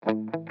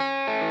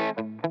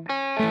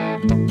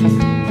It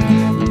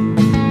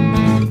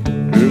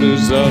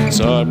is that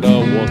time now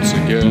once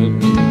again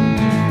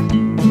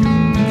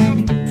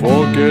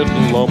for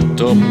getting lumped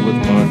up with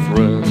my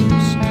friends.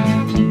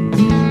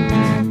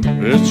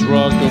 It's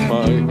Rocker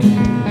Mike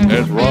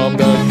and Rob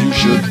that you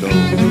should know,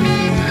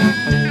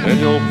 and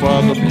you'll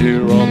find them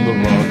here on The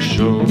Rock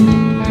Show.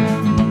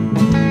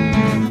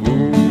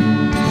 Ooh,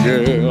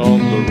 yeah, on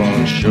The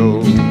Rock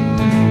Show.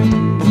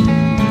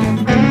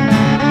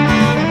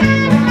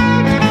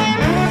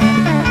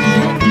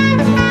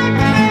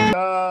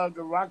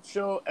 The Rock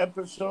Show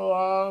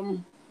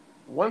episode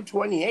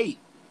 128.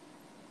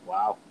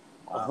 Wow.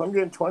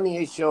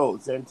 128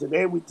 shows. And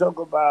today we talk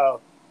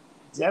about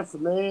Jeff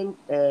Lynne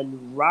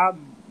and Roy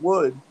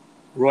Wood.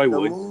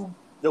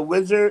 The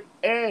Wizard,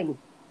 and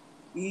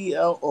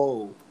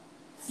ELO.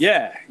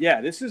 Yeah.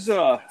 This is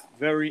a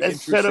very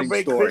Let's interesting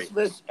celebrate story.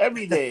 Christmas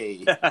every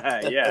day.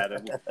 Yeah,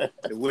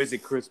 the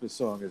Wizard Christmas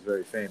song is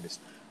very famous.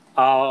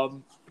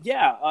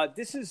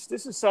 This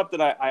is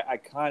something I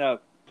kind of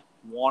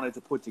wanted to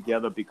put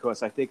together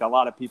because I think a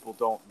lot of people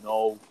don't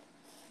know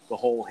the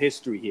whole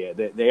history here.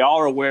 They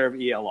are aware of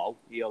ELO.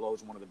 ELO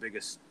is one of the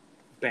biggest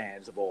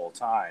bands of all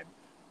time.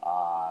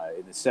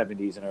 In the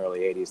 70s and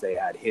early 80s, they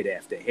had hit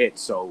after hit.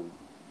 So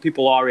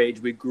people our age,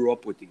 we grew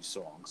up with these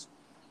songs.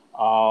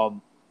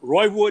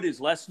 Roy Wood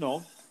is less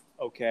known,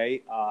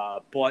 okay,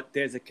 but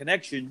there's a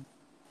connection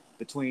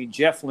between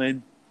Jeff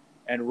Lynne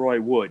and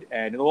Roy Wood.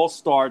 And it all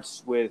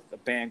starts with a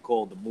band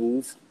called The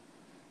Move,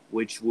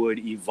 which would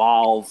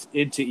evolve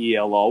into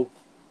ELO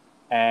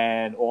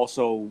and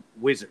also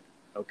Wizard.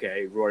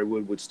 Okay, Roy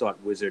Wood would start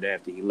Wizard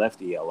after he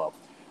left ELO.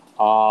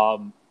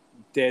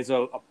 There's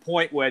a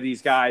point where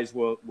these guys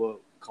were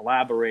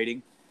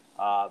collaborating.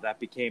 That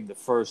became the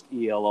first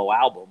ELO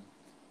album.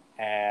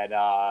 And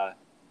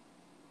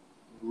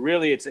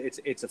really,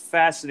 it's a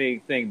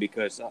fascinating thing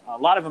because a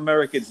lot of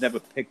Americans never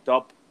picked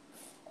up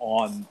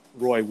on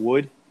Roy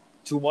Wood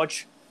too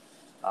much.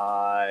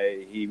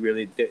 He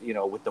really did,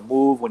 with The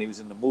Move, when he was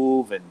in The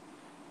Move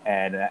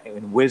and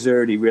in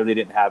Wizard, he really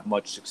didn't have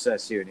much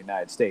success here in the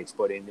United States.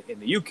 But in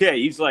the UK,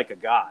 he's like a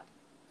god.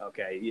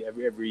 Okay,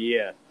 every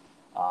year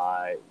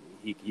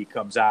he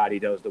comes out, he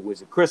does the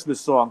Wizard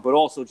Christmas song, but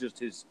also just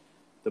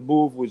The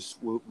Move were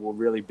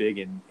really big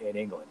in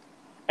England,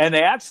 and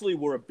they actually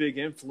were a big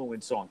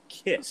influence on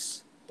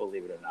Kiss,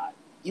 believe it or not.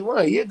 You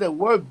want to hear the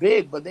word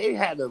big, but they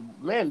had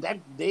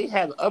they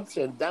had ups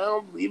and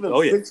downs, even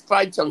fixed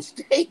fights on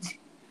stage.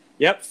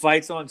 Yep,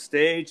 fights on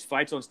stage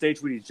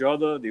with each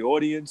other, the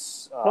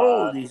audience.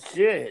 Holy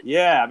shit.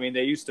 Yeah, I mean,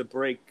 they used to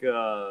break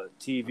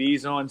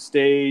TVs on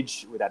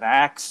stage with an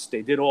axe.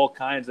 They did all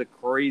kinds of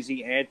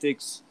crazy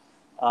antics.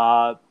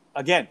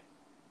 Again,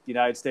 the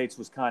United States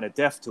was kind of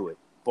deaf to it.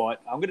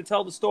 But I'm going to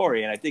tell the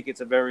story, and I think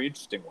it's a very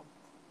interesting one.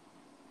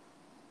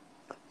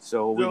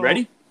 So, we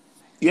ready?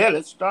 Yeah,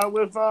 let's start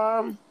with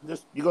you're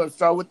going to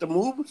start with The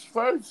Moves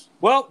first?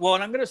 Well,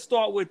 and I'm going to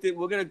start with it.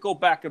 We're going to go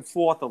back and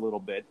forth a little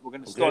bit. We're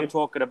going to start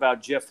talking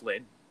about Jeff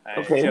Lynne.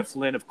 Jeff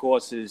Lynne, of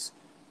course, is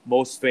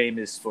most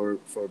famous for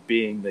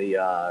being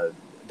the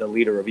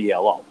leader of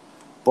ELO.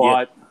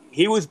 But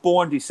he was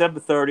born December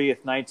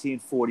 30th,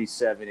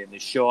 1947 in the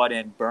Shard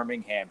End,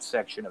 Birmingham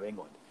section of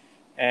England.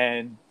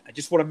 And I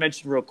just want to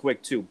mention real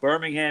quick, too,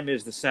 Birmingham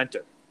is the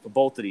center for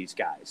both of these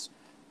guys.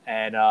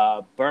 And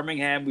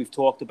Birmingham, we've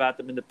talked about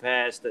them in the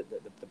past, the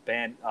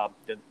band,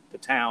 the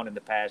town in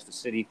the past, the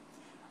city.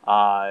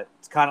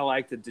 It's kind of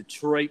like the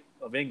Detroit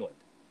of England.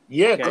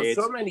 Yeah, because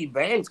so many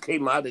bands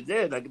came out of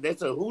there. Like,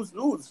 that's a who's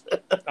who's.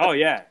 Oh,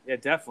 yeah,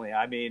 definitely.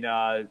 I mean,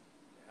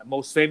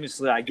 most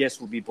famously, I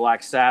guess, would be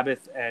Black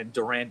Sabbath, and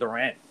Duran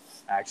Duran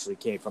actually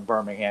came from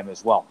Birmingham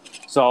as well.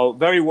 So,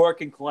 very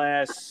working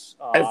class.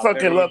 I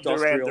fucking love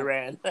Duran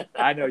Duran.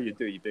 I know you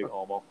do, you big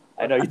homo.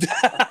 I know you do.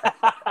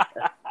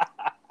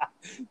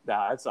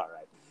 Nah, that's all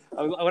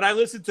right. When I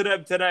listen to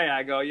them today,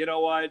 I go, you know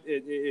what?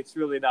 It's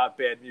really not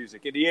bad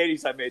music. In the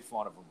 80s, I made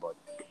fun of them, but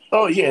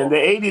in the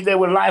 80s they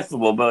were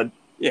laughable, but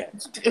yeah,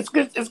 it's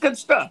good. It's good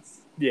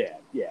stuff. Yeah.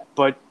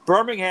 But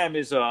Birmingham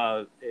is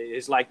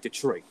like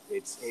Detroit.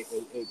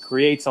 It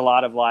creates a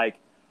lot of like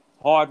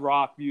hard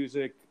rock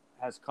music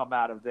has come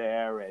out of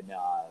there, and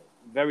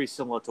very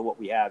similar to what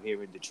we have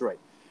here in Detroit.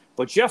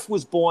 But Jeff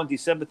was born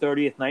December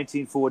 30th,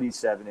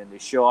 1947, in the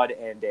Shard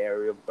End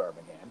area of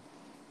Birmingham.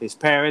 His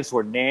parents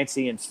were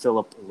Nancy and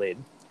Philip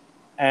Lynne.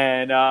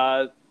 And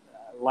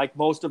like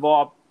most of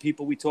our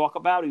people we talk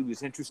about, he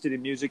was interested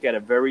in music at a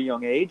very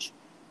young age.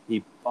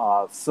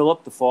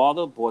 Philip, the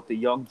father, bought the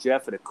young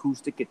Jeff an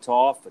acoustic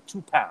guitar for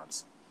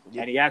 £2.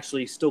 And he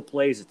actually still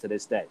plays it to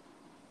this day.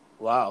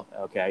 Wow.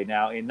 Okay,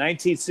 now in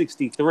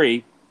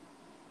 1963,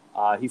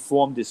 he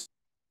formed this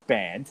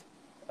band,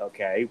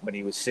 when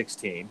he was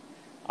 16,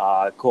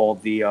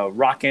 called the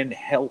Rockin'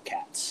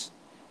 Hellcats.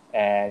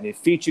 And it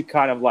featured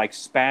kind of like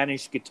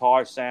Spanish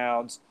guitar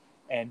sounds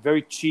and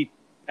very cheap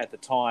at the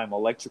time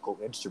electrical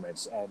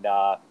instruments. And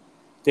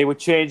they would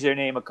change their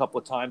name a couple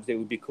of times. They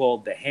would be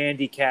called the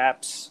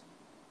Handicaps.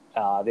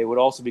 They would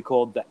also be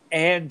called the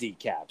Andy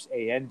Caps,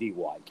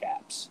 A-N-D-Y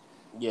Caps.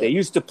 Yeah. They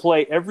used to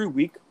play every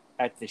week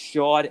at the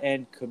Shard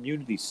End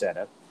Community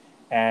Center,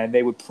 and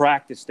they would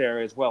practice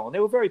there as well. And they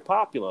were very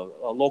popular,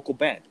 a local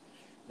band.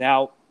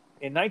 Now,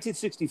 in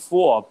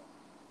 1964,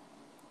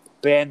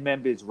 band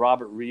members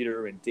Robert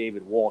Reeder and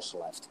David Walsh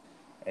left,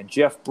 and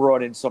Jeff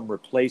brought in some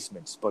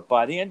replacements. But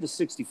by the end of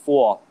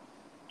 64,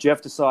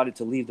 Jeff decided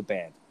to leave the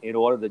band in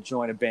order to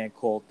join a band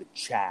called the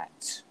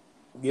Chads.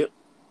 Yep.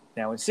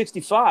 Now, in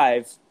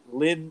 65,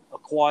 Lynn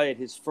acquired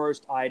his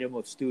first item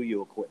of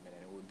studio equipment,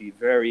 and it would be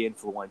very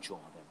influential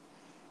on him.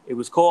 It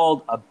was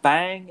called a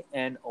Bang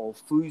 &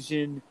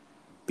 Olufsen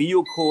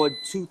Beochord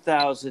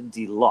 2000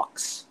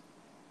 Deluxe.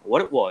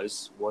 What it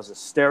was a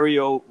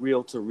stereo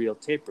reel-to-reel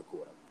tape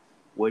recorder,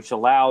 which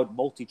allowed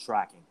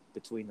multi-tracking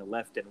between the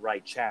left and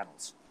right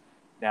channels.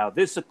 Now,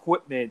 this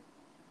equipment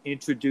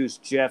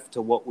introduced Jeff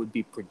to what would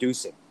be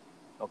producing,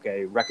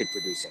 record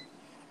producing.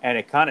 And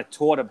it kind of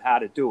taught him how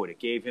to do it. It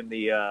gave him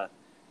the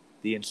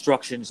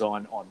instructions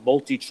on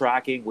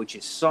multi-tracking, which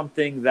is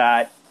something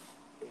that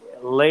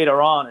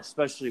later on,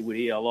 especially with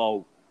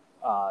ELO,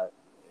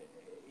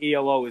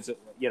 ELO is,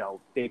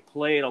 they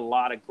played a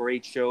lot of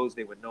great shows.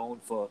 They were known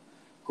for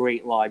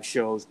great live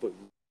shows, but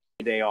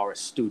they are a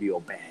studio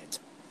band.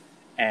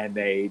 And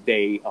a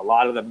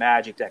lot of the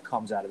magic that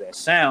comes out of their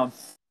sound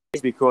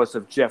is because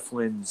of Jeff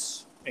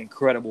Lynne's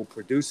incredible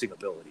producing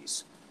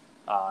abilities.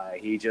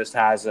 He just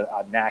has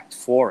a knack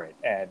for it.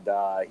 And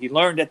he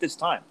learned at this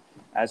time.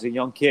 As a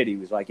young kid, he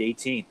was like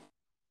 18.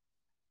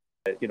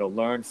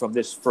 Learned from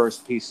this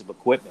first piece of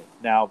equipment.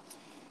 Now,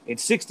 in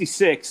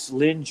 66,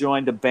 Lynne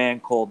joined a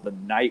band called the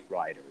Night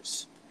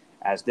Riders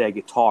as their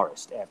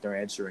guitarist after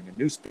answering a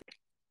newspaper.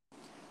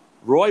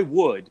 Roy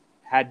Wood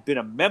had been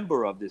a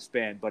member of this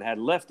band, but had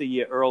left a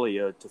year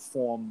earlier to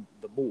form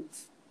The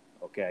Move,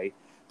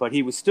 But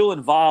he was still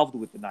involved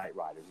with the Night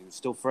Riders. He was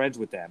still friends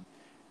with them.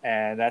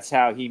 And that's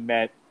how he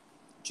met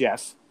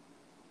Jeff.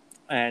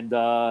 And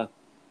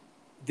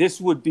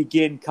this would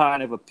begin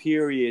kind of a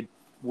period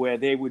where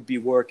they would be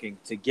working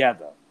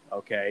together,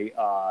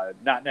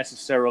 not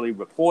necessarily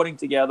reporting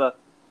together,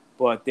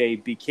 but they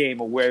became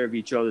aware of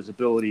each other's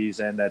abilities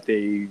and that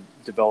they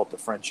developed a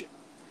friendship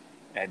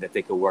and that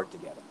they could work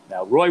together.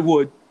 Now, Roy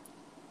Wood,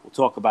 we'll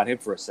talk about him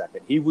for a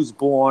second. He was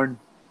born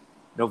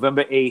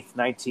November 8th,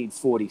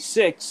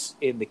 1946,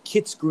 in the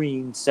Kitts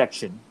Green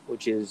section,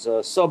 which is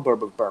a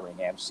suburb of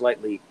Birmingham,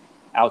 slightly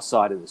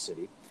outside of the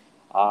city.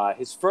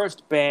 His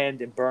first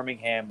band in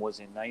Birmingham was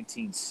in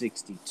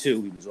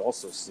 1962. He was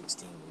also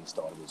 16 when he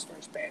started his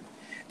first band.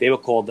 They were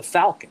called the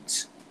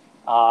Falcons.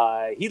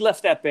 He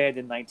left that band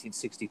in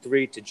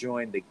 1963 to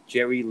join the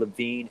Jerry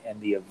Levine and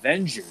the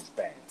Avengers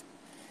band.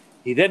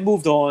 He then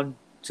moved on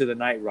to the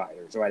Night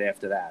Riders right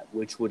after that,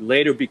 which would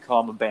later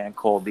become a band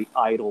called the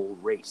Idle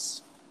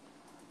Race.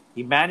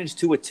 He managed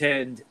to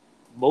attend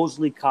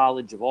Mosley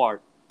College of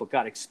Art, but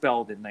got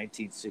expelled in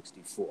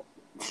 1964.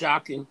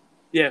 Shocking.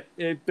 Yeah,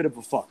 a bit of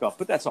a fuck up,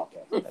 but that's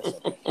okay.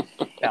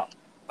 Now,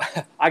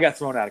 I got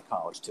thrown out of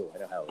college too. I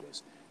know how it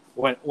is.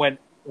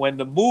 When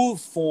the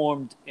Move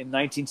formed in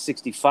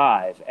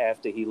 1965,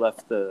 after he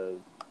left the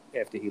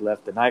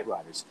Night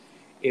Riders,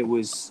 it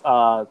was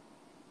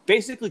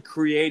basically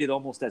created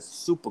almost as a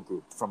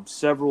supergroup from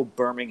several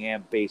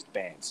Birmingham-based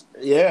bands.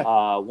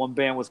 Yeah. One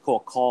band was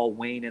called Carl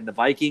Wayne and the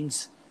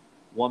Vikings.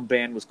 One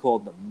band was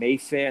called the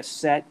Mayfair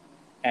Set.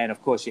 And,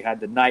 of course, you had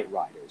the Night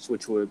Riders,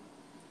 which were a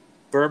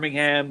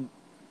Birmingham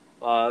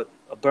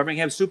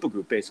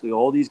supergroup, basically.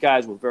 All these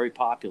guys were very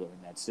popular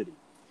in that city.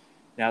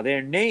 Now,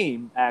 their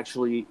name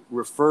actually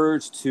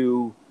refers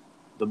to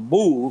the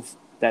move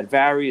that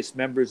various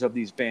members of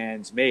these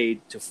bands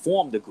made to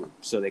form the group.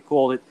 So they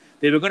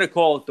were going to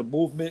call it the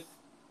Movement,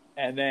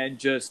 and then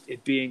just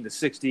it being the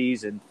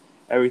 60s and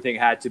everything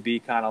had to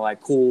be kind of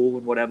like cool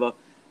and whatever,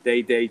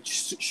 they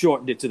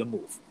shortened it to the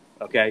Move,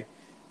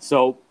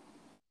 So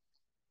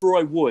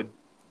Roy Wood,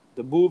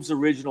 the Move's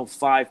original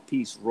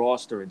 5-piece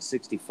roster in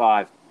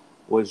 65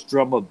 was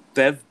drummer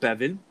Bev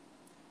Bevan,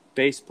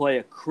 bass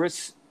player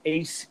Chris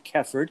Ace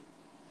Kefford,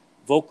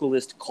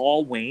 vocalist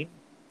Carl Wayne,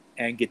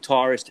 and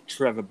guitarist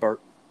Trevor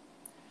Burton.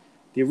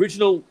 The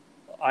original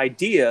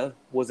idea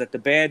was that the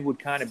band would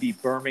kind of be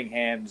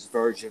Birmingham's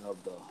version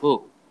of The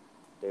Who.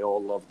 They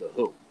all loved The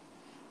Who.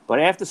 But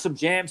after some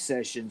jam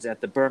sessions at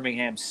the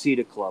Birmingham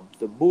Cedar Club,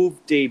 the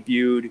Move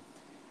debuted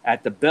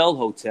at the Bell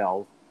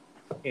Hotel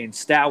in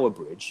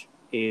Stourbridge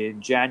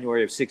in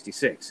January of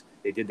 66.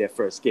 They did their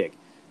first gig.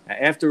 Now,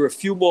 after a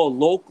few more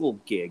local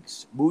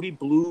gigs, Moody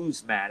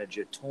Blues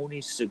manager Tony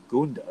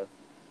Segunda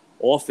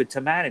offered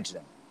to manage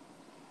them.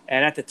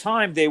 And at the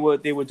time, they were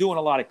doing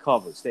a lot of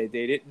covers. They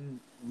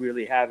didn't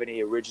really have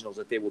any originals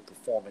that they were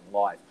performing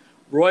live.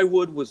 Roy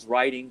Wood was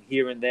writing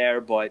here and there,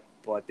 but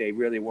they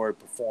really weren't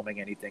performing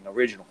anything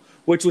original,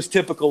 which was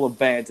typical of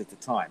bands at the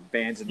time.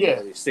 Bands in the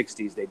early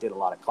 60s, they did a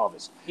lot of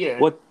covers. Yeah.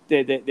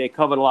 They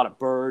covered a lot of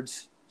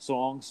Byrds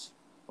songs,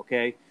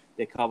 They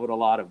covered a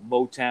lot of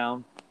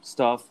Motown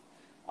stuff.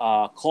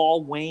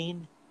 Carl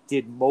Wayne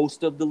did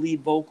most of the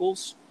lead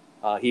vocals.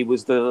 He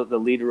was the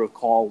leader of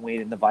Carl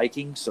Wayne and the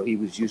Vikings, so he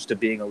was used to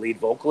being a lead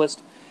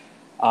vocalist.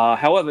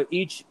 However,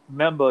 each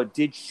member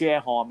did share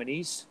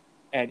harmonies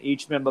and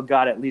each member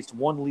got at least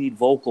one lead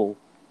vocal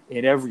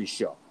in every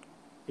show,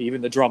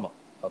 even the drummer,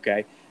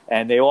 okay?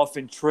 And they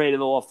often traded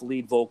off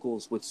lead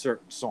vocals with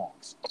certain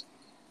songs.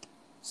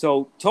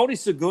 So Tony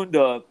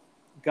Segunda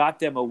got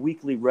them a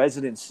weekly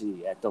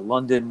residency at the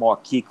London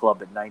Marquee Club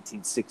in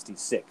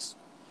 1966.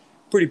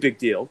 Pretty big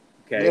deal,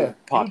 okay? Yeah,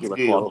 popular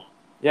huge deal. club.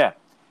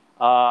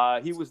 Yeah.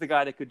 He was the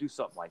guy that could do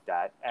something like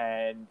that.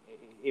 And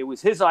it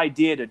was his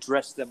idea to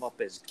dress them up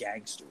as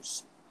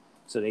gangsters.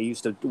 So they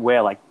used to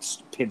wear like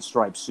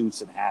pinstripe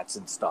suits and hats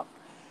and stuff.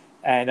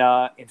 And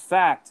in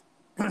fact,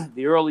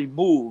 the early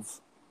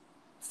move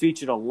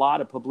featured a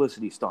lot of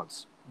publicity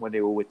stunts when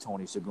they were with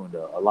Tony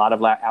Segunda. A lot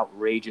of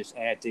outrageous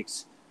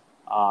antics.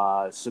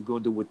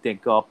 Segunda would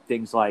think up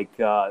things like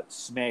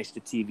smash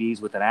the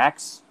TVs with an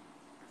axe.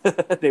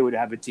 They would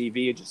have a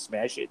TV and just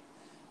smash it.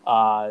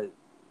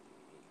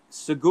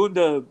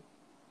 Segunda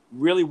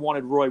really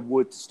wanted Roy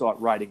Wood to start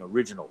writing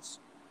originals.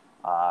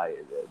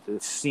 The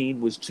scene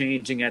was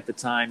changing at the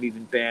time.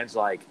 Even bands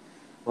like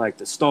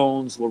the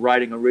Stones were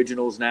writing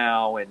originals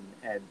now, and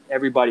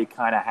everybody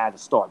kind of had to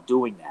start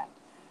doing that.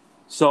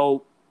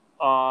 So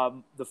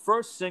the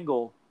first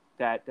single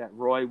that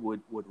Roy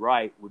would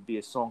write would be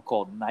a song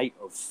called Night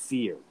of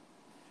Fear.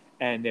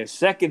 And their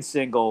second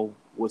single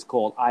was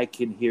called I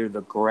Can Hear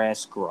the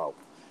Grass Grow.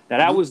 Now,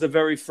 that was the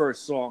very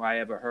first song I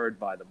ever heard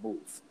by The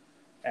Move.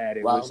 And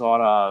it was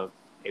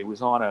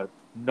on a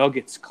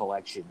Nuggets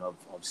collection of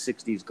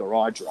 60s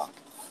garage rock.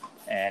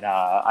 And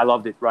I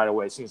loved it right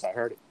away as soon as I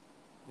heard it.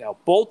 Now,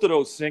 both of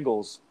those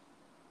singles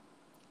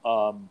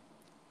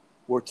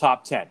were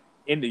top 10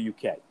 in the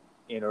UK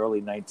in early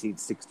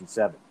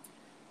 1967.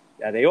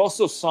 Now, they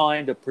also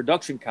signed a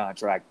production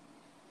contract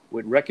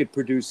with record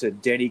producer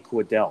Denny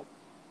Cordell,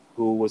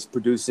 who was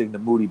producing the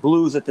Moody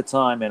Blues at the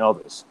time and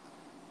others.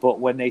 But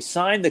when they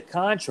signed the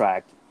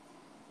contract,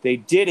 they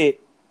did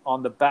it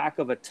on the back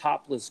of a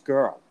topless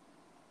girl,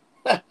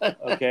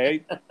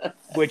 okay,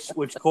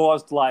 which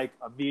caused like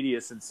a media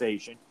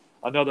sensation.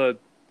 Another,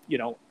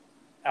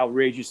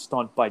 outrageous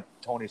stunt by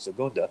Tony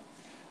Segunda.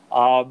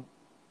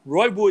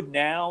 Roy Wood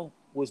now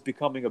was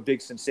becoming a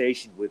big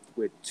sensation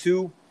with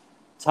two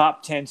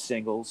top 10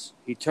 singles.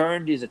 He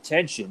turned his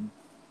attention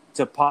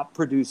to pop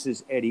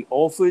producers Eddie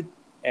Alford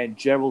and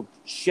Gerald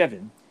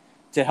Shevin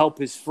to help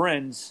his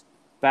friends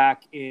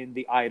back in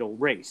the Idol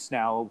race.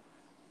 Now,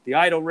 the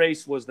Idol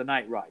race was the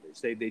Night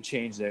Riders. They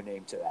changed their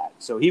name to that.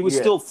 So he was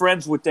still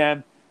friends with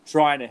them,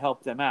 trying to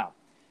help them out.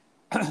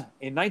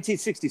 In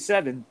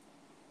 1967,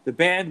 the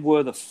band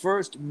were the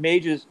first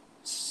major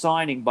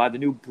signing by the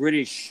new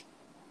British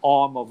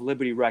arm of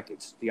Liberty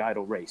Records, the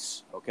Idol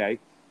race, okay?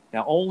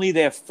 Now, only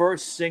their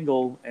first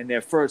single and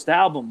their first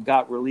album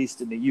got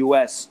released in the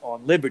U.S.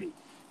 on Liberty.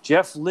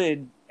 Jeff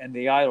Lynne and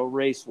the Idol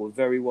race were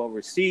very well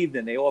received,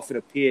 and they often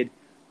appeared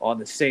on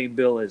the same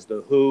bill as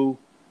The Who,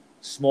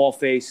 Small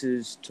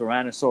Faces,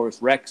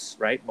 Tyrannosaurus Rex,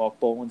 right, Mark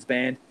Bolan's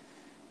band.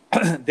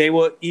 They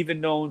were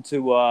even known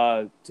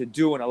to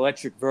do an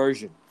electric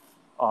version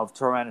of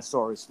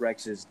Tyrannosaurus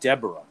Rex's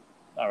Deborah,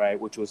 all right,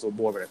 which was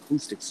more of an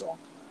acoustic song.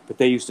 But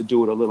they used to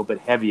do it a little bit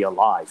heavier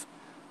live.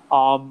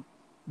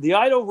 The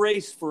Idol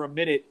race for a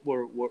minute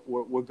were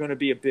going to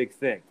be a big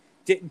thing.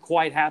 Didn't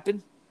quite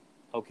happen,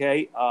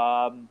 okay?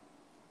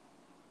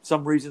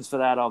 Some reasons for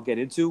that I'll get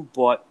into,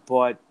 but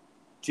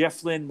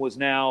Jeff Lynne was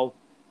now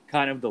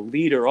kind of the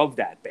leader of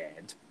that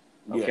band,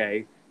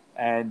 okay?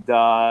 Yeah.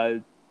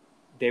 And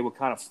they were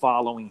kind of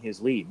following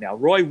his lead. Now,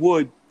 Roy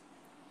Wood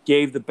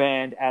gave the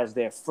band as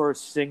their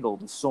first single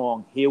the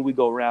song Here We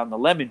Go Round the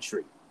Lemon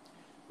Tree,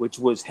 which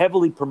was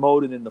heavily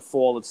promoted in the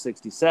fall of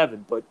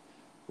 67. But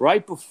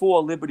right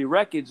before Liberty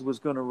Records was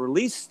going to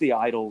release the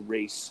Idol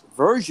race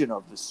version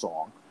of the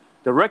song,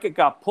 the record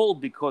got pulled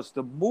because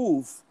The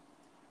Move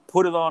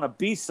put it on a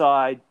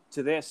B-side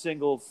to their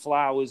single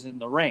Flowers in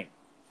the Rain.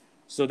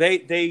 So they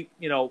The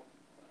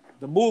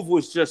Move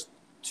was just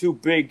too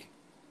big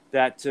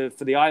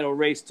for the Idol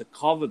race to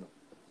cover them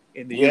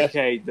in the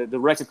UK. The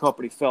record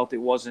company felt it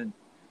wasn't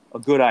a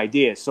good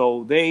idea.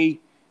 So they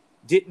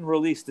didn't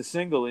release the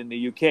single in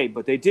the UK,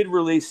 but they did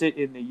release it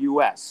in the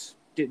US.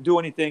 Didn't do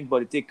anything,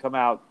 but it did come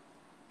out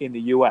in the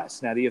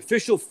US. Now, the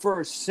official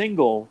first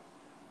single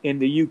in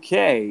the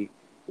UK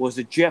was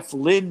a Jeff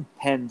Lynne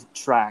penned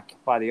track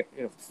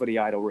for the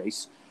Idol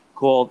race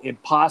called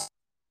Impossible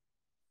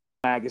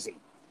Magazine.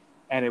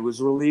 And it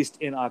was released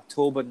in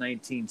October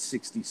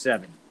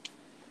 1967.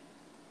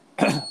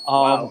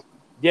 Wow.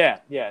 Yeah.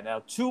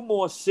 Now, two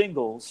more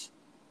singles,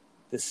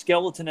 The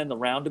Skeleton and the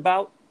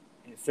Roundabout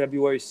in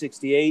February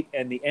 68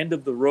 and The End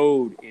of the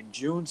Road in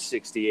June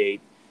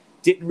 68,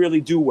 didn't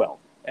really do well.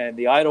 And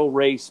the Idol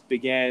race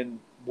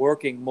began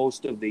working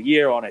most of the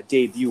year on a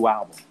debut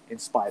album in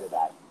spite of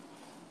that.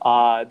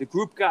 The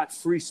group got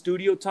free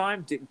studio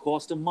time, didn't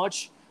cost them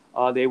much.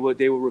 They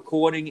were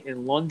recording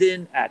in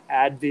London at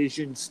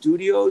Advision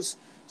Studios.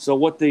 So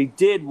what they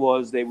did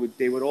was they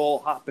would all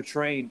hop a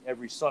train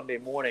every Sunday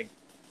morning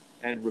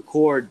and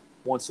record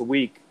once a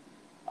week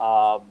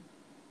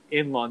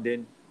in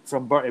London.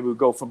 It would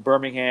go from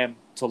Birmingham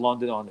to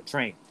London on the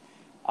train.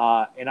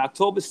 In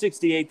October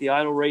 '68, the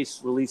Idle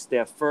Race released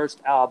their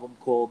first album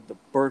called The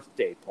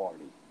Birthday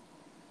Party.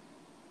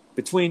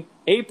 Between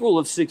April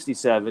of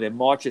 '67 and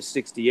March of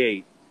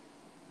 '68,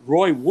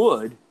 Roy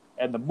Wood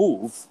and The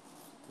Move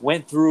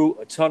went through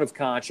a ton of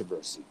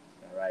controversy.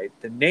 All right,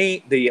 the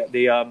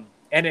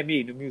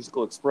NME, New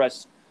Musical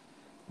Express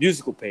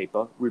musical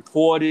paper,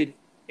 reported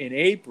in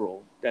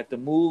April that The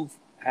Move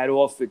had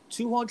offered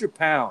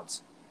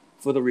 £200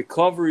 for the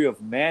recovery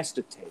of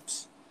master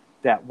tapes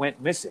that went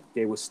missing.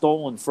 They were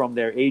stolen from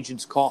their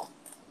agent's car.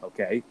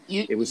 Okay,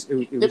 Let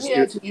me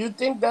ask you. You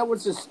think that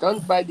was a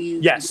stunt by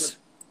these? Yes,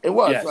 it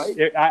was, yes.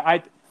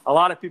 Right? A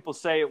lot of people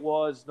say it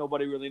was.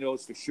 Nobody really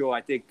knows for sure.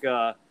 I think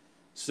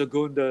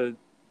Segunda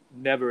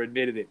never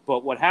admitted it.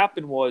 But what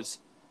happened was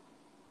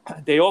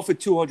they offered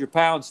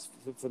 £200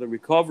 for the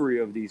recovery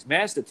of these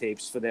master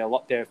tapes for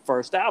their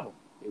first album.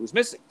 It was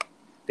missing.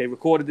 They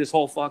recorded this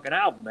whole fucking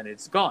album and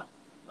it's gone.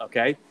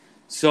 Okay,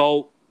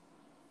 so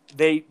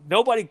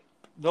nobody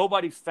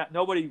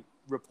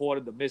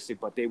reported them missing,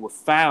 but they were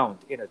found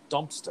in a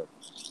dumpster.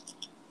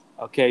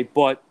 Okay,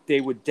 but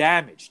they were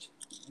damaged.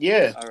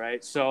 Yeah. All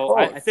right. So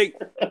I think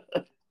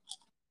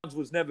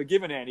was never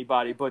given to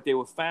anybody, but they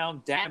were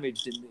found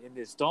damaged in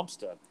this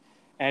dumpster,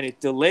 and it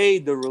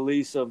delayed the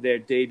release of their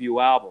debut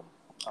album.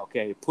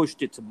 Okay, it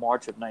pushed it to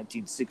March of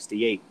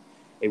 1968.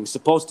 It was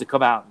supposed to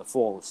come out in the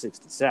fall of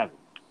 '67.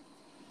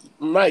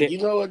 Right. You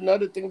know,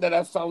 another thing that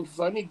I found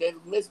funny, they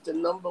missed the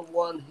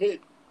 #1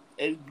 hit,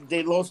 and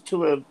they lost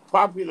to a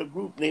popular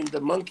group named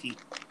The Monkey.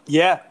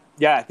 Yeah.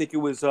 I think it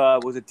was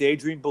it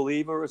Daydream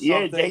Believer or something?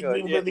 Yeah,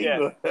 Daydream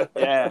Believer.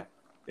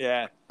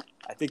 Yeah.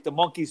 I think the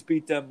Monkees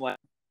beat them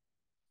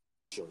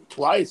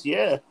twice.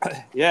 Yeah.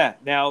 Yeah.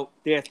 Now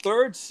their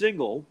third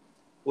single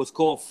was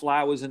called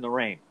 "Flowers in the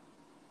Rain,"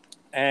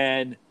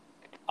 and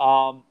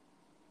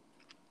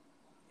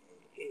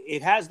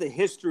it has the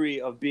history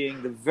of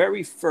being the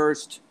very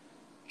first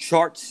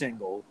chart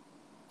single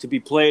to be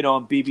played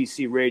on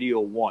BBC Radio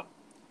 1.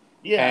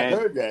 Yeah, I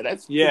heard that.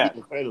 That's pretty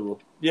incredible.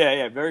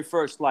 Yeah. Very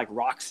first,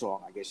 rock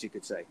song, I guess you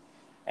could say.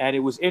 And it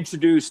was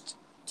introduced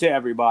to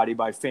everybody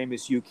by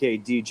famous UK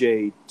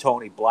DJ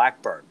Tony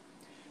Blackburn.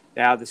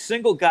 Now, the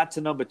single got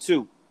to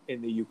 #2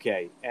 in the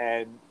UK,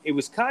 and it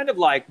was kind of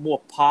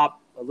more pop,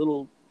 a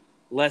little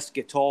less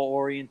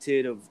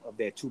guitar-oriented of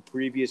their two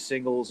previous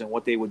singles and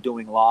what they were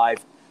doing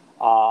live.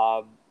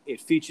 It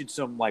featured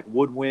some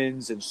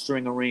woodwinds and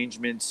string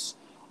arrangements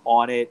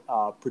on it.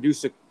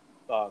 Producer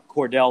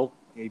Cordell,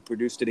 he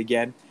produced it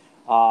again.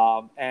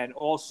 And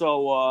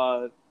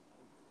also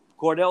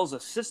Cordell's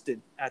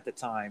assistant at the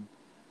time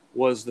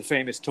was the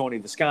famous Tony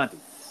Visconti,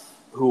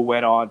 who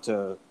went on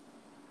to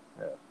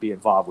be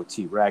involved with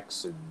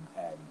T-Rex and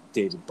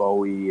David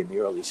Bowie in the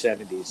early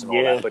 70s and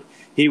all that. But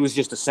he was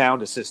just a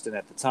sound assistant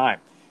at the time.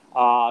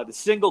 The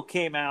single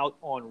came out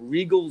on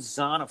Regal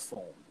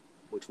Zonophone,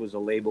 which was a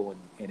label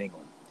in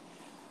England.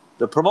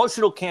 The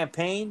promotional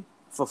campaign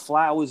for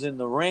Flowers in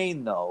the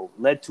Rain, though,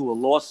 led to a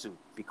lawsuit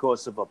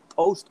because of a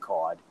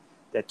postcard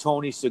that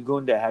Tony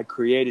Segunda had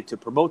created to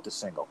promote the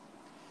single.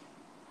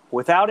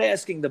 Without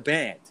asking the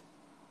band,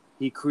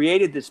 he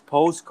created this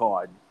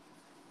postcard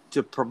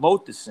to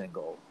promote the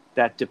single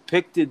that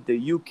depicted the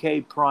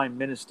UK Prime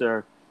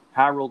Minister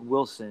Harold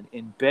Wilson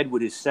in bed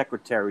with his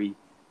secretary,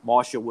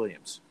 Marsha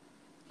Williams.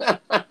 All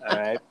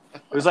right?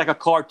 It was like a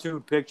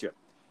cartoon picture.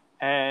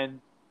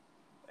 And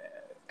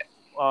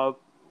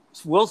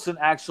Wilson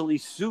actually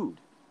sued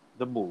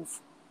The Move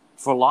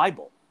for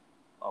libel,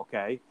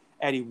 okay?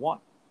 And he won.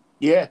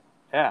 Yeah.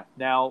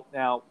 Now,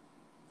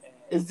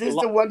 is this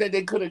the one that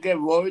they couldn't get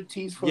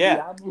royalties for the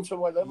albums or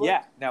whatever?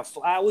 Yeah. Now,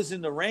 Flowers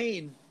in the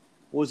Rain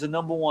was a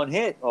 #1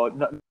 hit.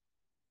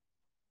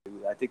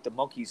 I think the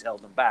Monkees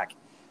held them back.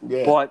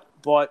 Yeah.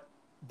 But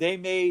they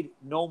made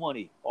no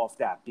money off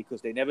that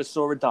because they never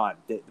saw a dime.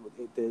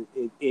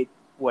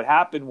 What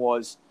happened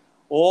was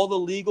all the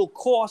legal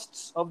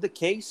costs of the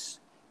case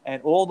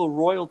and all the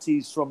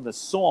royalties from the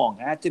song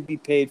had to be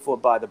paid for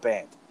by the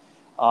band.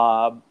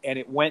 And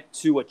it went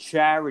to a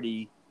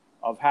charity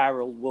of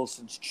Harold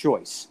Wilson's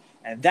choice.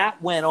 And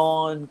that went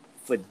on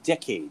for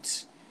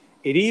decades.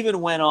 It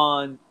even went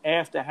on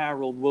after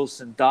Harold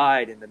Wilson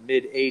died in the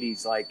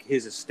mid-'80s,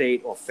 his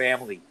estate or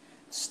family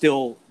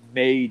still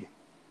made,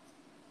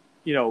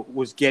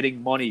 was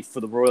getting money for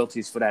the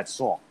royalties for that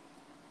song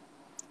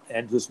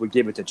and just would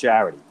give it to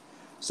charity.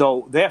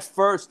 So their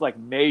first,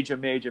 major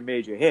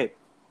hit,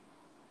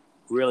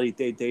 really,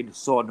 they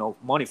saw no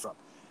money from.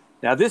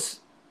 Now, this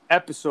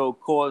episode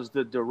caused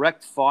the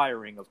direct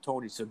firing of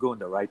Tony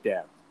Segunda right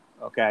there,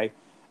 okay?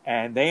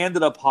 And they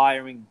ended up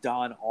hiring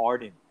Don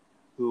Arden,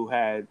 who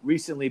had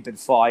recently been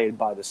fired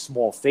by the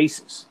Small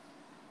Faces.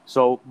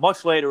 So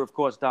much later, of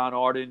course, Don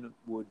Arden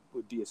would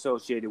be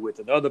associated with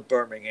another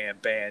Birmingham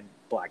band,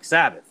 Black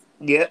Sabbath.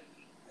 Yeah.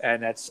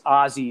 And that's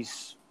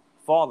Ozzy's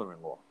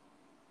father-in-law,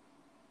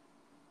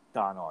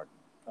 Don Arden,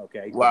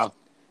 okay? Wow.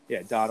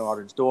 Yeah, Don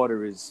Arden's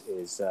daughter is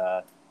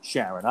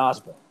Sharon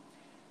Osbourne.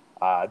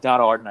 Don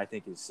Arden, I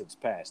think, has since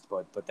passed,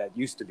 but that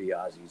used to be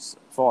Ozzy's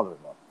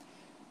father-in-law.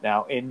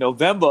 Now, in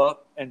November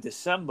and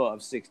December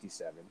of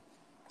 '67,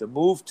 The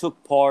Move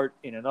took part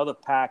in another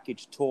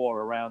package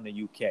tour around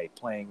the UK,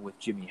 playing with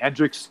Jimi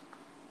Hendrix,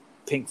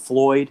 Pink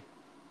Floyd,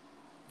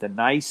 The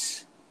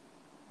Nice,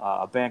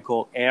 a band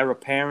called Heir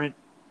Apparent,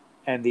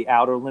 and The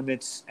Outer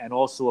Limits, and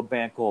also a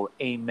band called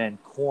Amen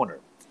Corner.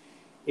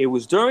 It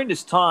was during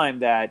this time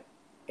that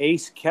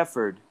Ace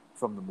Kefford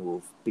from The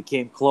Move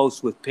became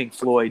close with Pink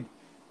Floyd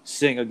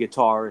singer,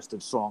 guitarist,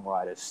 and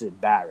songwriter Syd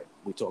Barrett.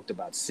 We talked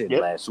about Syd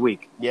last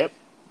week. Yep.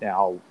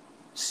 Now,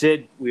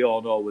 Syd, we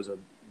all know, was a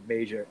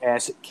major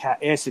acid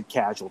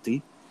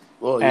casualty.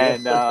 Oh,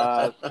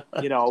 yeah.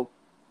 And,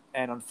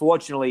 and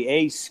unfortunately,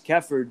 Ace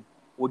Kefford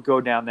would go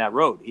down that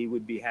road. He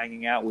would be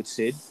hanging out with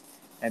Syd,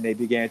 and they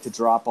began to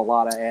drop a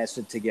lot of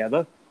acid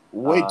together.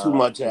 Way too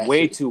much acid.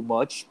 Way too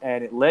much,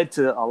 and it led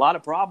to a lot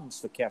of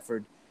problems for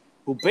Kefford,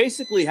 who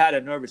basically had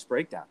a nervous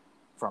breakdown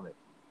from it.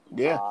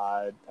 Yeah.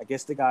 I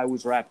guess the guy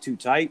was wrapped too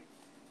tight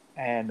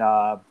and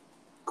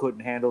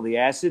couldn't handle the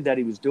acid that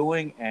he was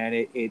doing, and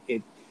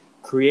it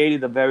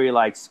created a very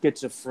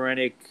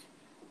schizophrenic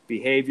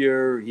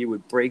behavior. He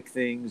would break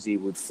things, he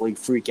would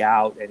freak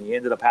out, and he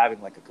ended up having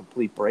a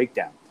complete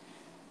breakdown.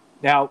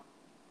 Now,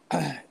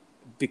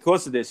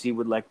 because of this, he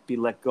would be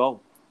let go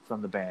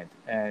from the band,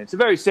 and it's a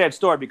very sad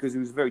story because he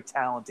was a very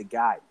talented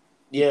guy.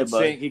 Yeah,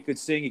 he could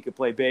sing, he could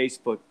play bass,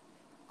 but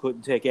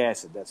couldn't take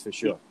acid. That's for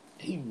sure.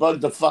 He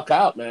bugged the fuck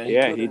out,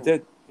 man.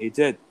 He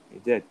did.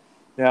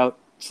 Now,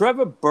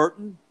 Trevor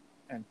Burton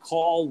and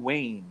Carl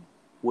Wayne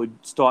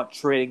would start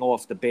trading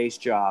off the bass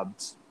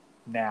jobs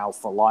now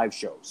for live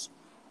shows.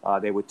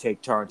 They would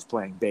take turns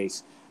playing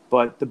bass.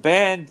 But the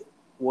band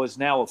was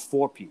now a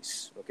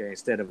 4-piece,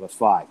 instead of a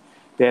 5.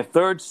 Their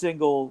third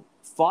single,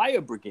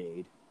 Fire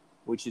Brigade,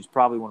 which is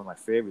probably one of my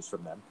favorites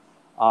from them,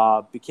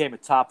 became a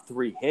top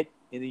 3 hit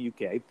in the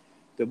UK.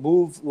 The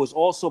Move was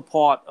also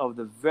part of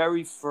the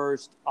very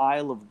first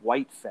Isle of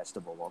Wight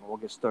festival on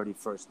August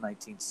 31st,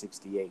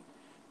 1968,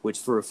 which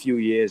for a few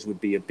years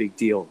would be a big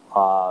deal.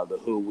 The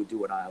Who would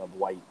do an Isle of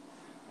Wight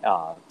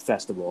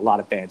festival. A lot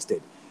of bands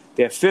did.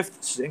 Their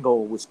 5th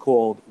single was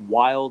called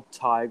Wild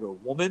Tiger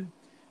Woman,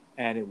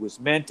 and it was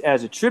meant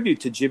as a tribute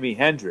to Jimi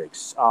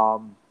Hendrix.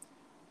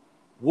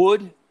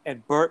 Wood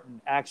and Burton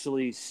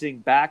actually sing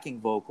backing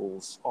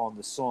vocals on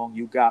the song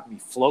You Got Me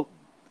Floatin'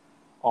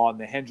 on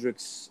the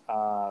Hendrix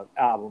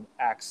album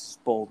Axe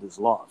Bold as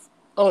Love.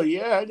 Oh,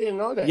 yeah, I didn't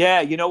know that. Yeah,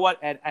 you know what?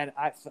 And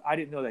I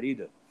didn't know that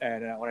either.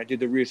 And when I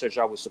did the research,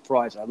 I was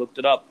surprised. I looked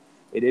it up.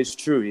 It is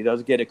true. He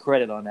does get a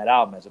credit on that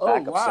album as a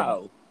backup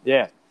singer.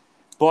 Yeah.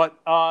 But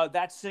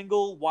that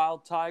single,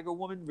 Wild Tiger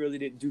Woman, really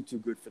didn't do too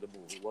good for the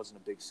Move. It wasn't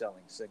a big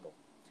selling single.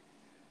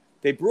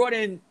 They brought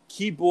in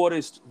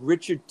keyboardist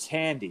Richard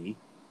Tandy,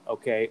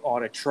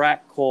 on a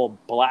track called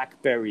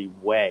Blackberry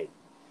Way,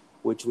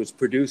 which was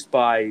produced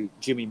by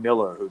Jimmy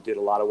Miller, who did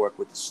a lot of work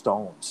with the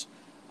Stones.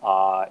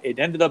 It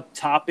ended up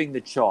topping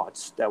the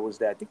charts. That was,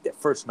 I think, their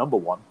first number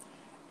one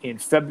in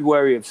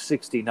February of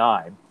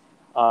 '69.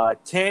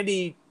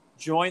 Tandy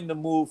joined the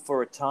Move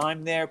for a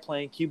time there,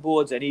 playing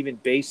keyboards and even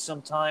bass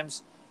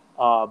sometimes.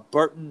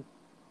 Burton,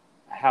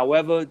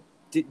 however,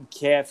 didn't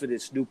care for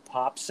this new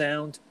pop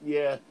sound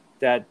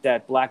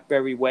that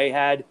Blackberry Way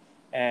had,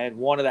 and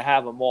wanted to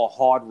have a more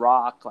hard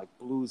rock,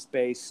 blues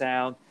bass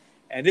sound.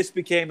 And this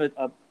became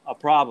a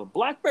problem.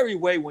 Blackberry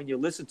Way, when you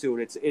listen to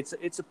it,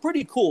 it's a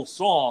pretty cool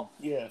song.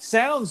 Yeah.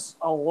 Sounds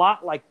a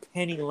lot like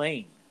Penny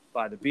Lane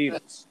by the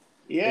Beatles.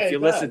 Yeah, if you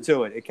listen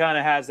to it, it kind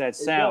of has that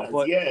sound.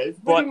 But it's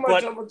pretty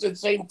much almost the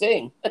same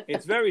thing.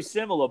 It's very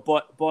similar,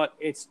 but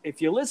it's,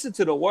 if you listen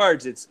to the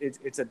words,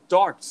 it's a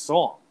dark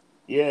song.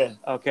 Yeah.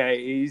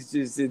 He's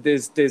just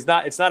it's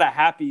not a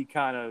happy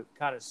kind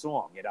of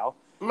song,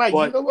 Mike,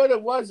 you know what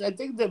it was? I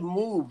think the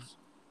Move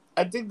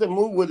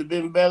would have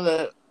been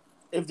better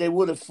if they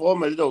would have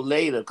formed a little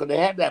later, because they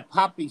had that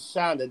poppy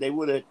sound that they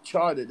would have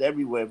charted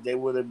everywhere if they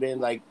would have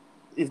been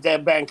if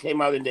that band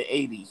came out in the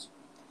 80s.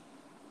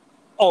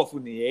 Oh,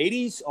 from the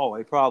 80s? Oh,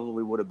 it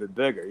probably would have been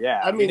bigger,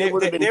 yeah. I mean, it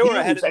would have been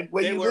huge.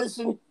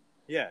 Listen...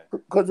 Yeah.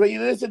 Because when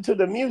you listen to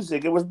the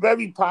music, it was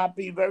very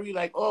poppy, very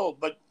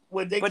but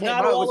when they came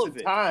out, it was a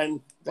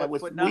time that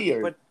was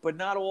weird. But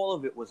not all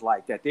of it was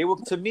like that.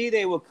 To me,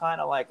 they were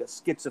kind of like a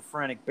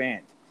schizophrenic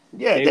band.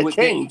 Yeah, they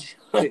changed.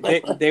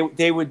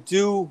 They would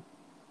do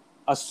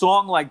a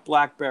song like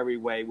Blackberry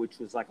Way, which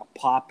was like a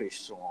popish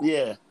song.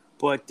 Yeah.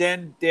 But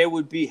then there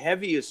would be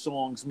heavier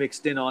songs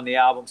mixed in on the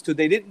albums too.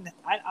 They didn't.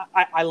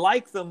 I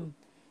like them.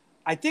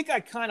 I think I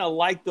kind of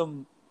like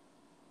them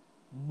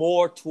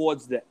more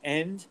towards the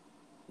end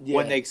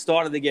when they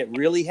started to get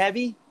really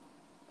heavy.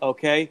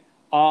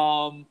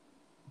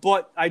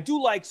 But I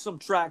do like some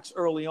tracks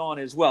early on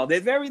as well.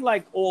 They're very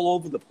all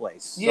over the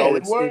place. Yeah, so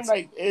it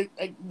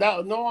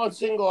weren't no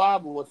single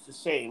album was the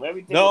same.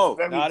 Everything was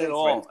very not different. At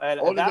all. And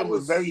all of them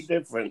was very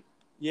different.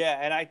 Yeah,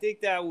 and I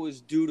think that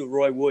was due to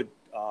Roy Wood.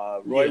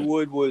 Roy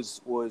Wood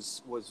was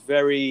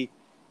very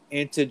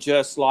into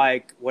just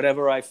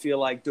whatever I feel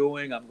like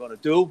doing, I'm going to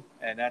do,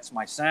 and that's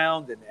my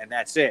sound, and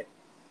that's it.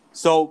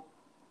 So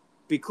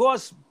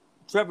because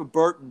Trevor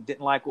Burton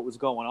didn't like what was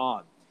going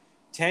on,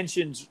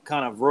 tensions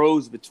kind of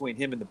rose between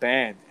him and the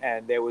band,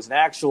 and there was an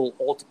actual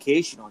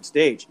altercation on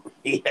stage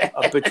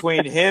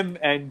between him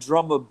and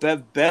drummer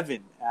Bev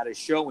Bevan at a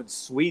show in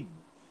Sweden.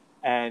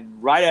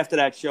 And right after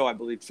that show, I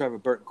believe Trevor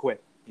Burton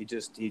quit. He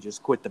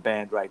just quit the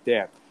band right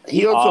there.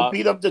 He also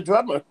beat up the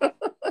drummer.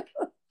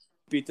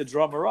 Beat the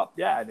drummer up,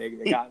 yeah. They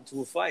got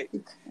into a fight.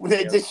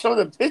 They just showed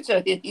a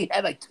picture. He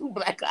had like 2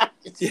 black eyes.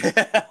 Yeah.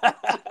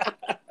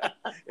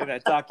 In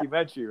that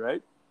documentary,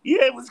 right?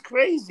 Yeah, it was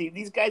crazy.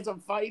 These guys are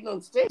fighting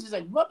on stage. It's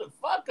like,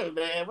 motherfucker,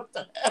 man. What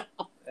the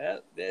hell? Yeah,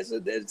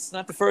 it's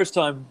not the first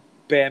time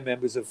band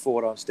members have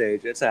fought on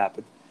stage. It's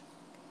happened.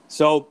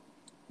 So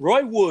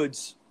Roy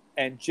Woods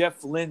and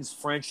Jeff Lynne's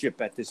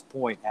friendship at this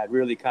point had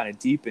really kind of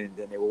deepened,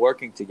 and they were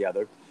working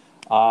together.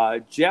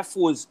 Jeff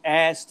was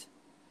asked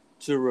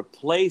to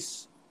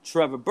replace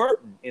Trevor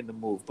Burton in the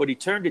Move, but he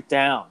turned it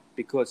down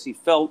because he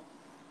felt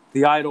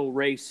the Idol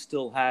race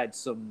still had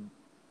some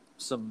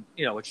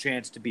a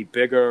chance to be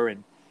bigger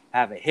and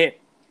have a hit.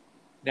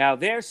 Now,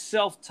 their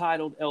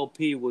self-titled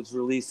LP was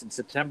released in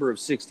September of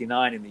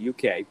 '69 in the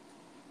UK.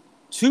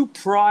 2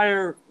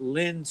 prior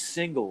Lynne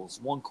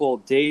singles, one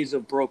called Days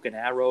of Broken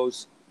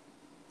Arrows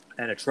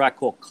and a track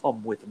called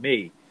Come With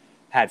Me,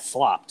 had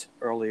flopped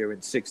earlier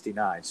in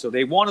 '69. So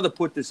they wanted to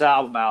put this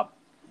album out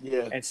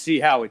and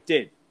see how it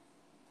did.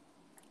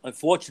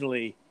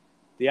 Unfortunately,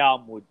 the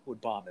album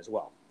would bomb as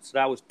well. So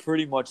that was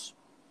pretty much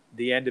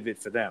the end of it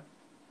for them.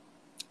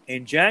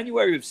 In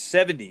January of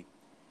 '70,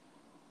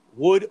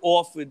 Wood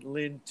offered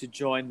Lynne to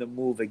join the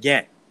Move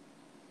again.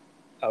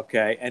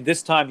 Okay, and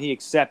this time he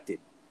accepted.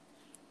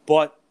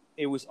 But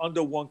it was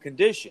under one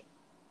condition.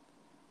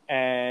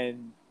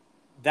 And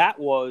that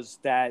was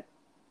that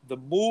the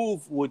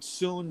Move would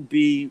soon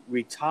be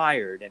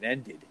retired and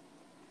ended.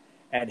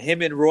 And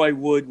him and Roy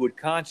Wood would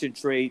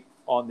concentrate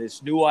on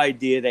this new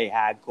idea they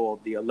had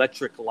called the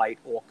Electric Light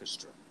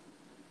Orchestra,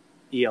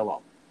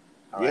 ELO.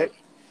 All right.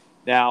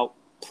 Now,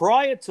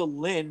 prior to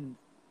Lynne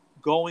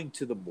going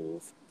to the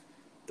Move,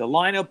 the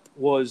lineup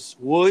was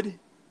Wood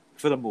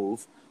for the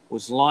Move.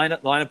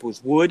 Lineup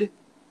was Wood,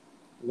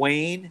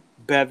 Wayne,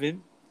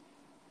 Bevan,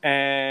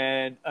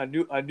 and a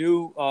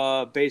new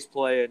bass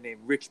player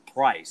named Rich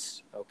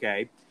Price.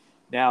 Okay,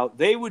 now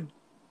they would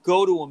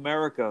go to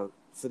America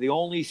for the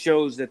only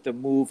shows that the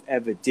Move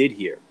ever did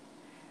here,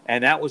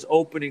 and that was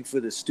opening for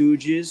the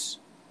Stooges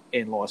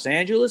in Los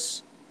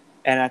Angeles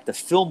and at the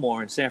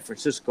Fillmore in San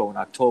Francisco in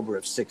October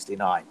of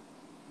 '69.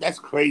 That's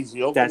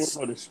crazy. Opening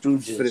for the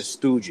Stooges. For the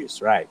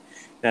Stooges, right.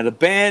 Now, the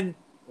band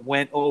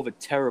went over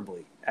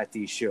terribly at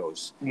these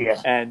shows.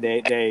 Yeah. And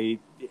they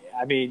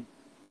I mean,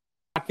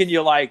 how can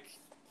you,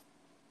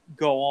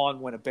 go on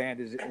when a band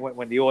is,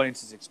 when the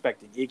audience is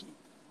expecting Iggy?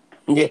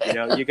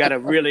 Yeah. You got to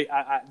really,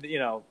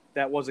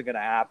 that wasn't going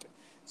to happen.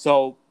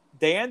 So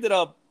they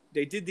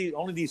did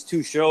only these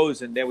 2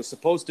 shows, and there was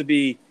supposed to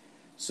be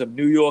some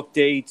New York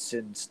dates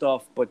and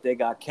stuff, but they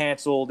got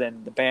canceled,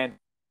 and the band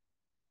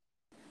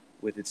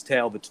with its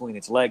tail between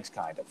its legs,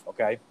 kind of,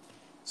 okay?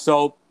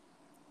 So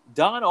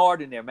Don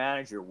Arden, their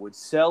manager, would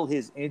sell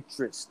his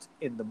interest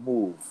in the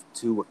Move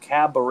to a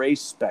cabaret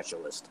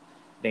specialist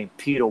named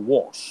Peter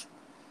Walsh.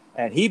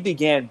 And he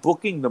began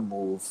booking the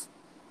Move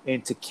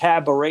into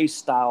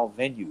cabaret-style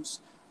venues,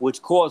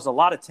 which caused a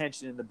lot of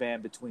tension in the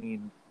band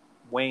between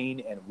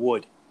Wayne and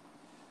Wood.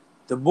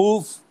 The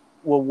Move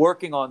were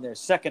working on their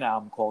second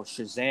album called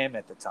Shazam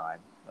at the time,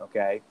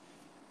 okay?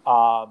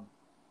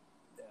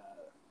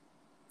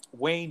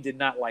 Wayne did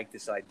not like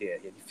this idea.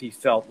 He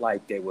felt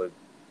like they were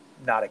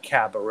not a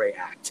cabaret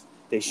act.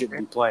 They shouldn't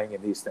be playing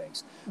in these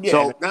things. Yeah,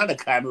 so, not a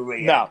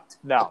cabaret act.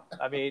 No.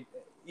 I mean,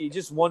 you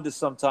just wonder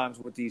sometimes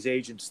what these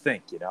agents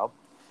think,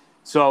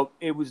 So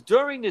it was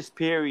during this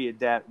period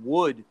that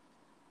Wood,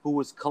 who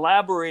was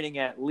collaborating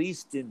at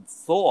least in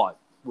thought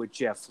with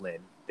Jeff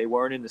Lynne, they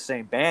weren't in the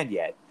same band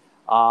yet.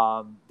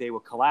 They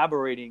were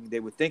collaborating. They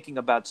were thinking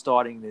about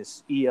starting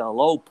this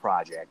ELO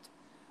project.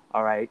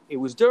 All right. It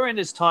was during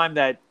this time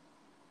that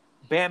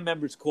band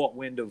members caught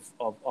wind of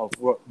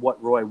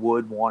what Roy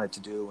Wood wanted to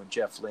do and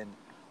Jeff Lynne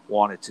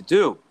wanted to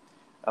do.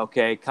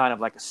 Okay, kind of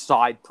like a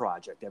side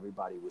project,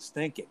 everybody was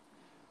thinking.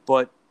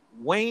 But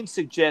Wayne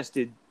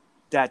suggested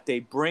that they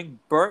bring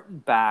Burton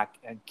back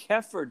and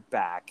Kefford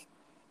back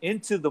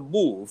into the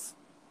Move,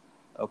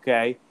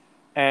 okay,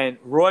 and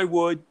Roy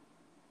Wood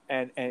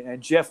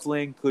and Jeff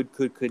Lynne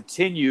could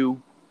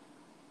continue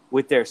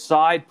with their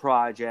side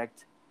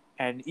project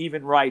and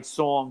even write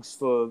songs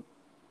for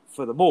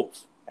the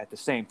Move at the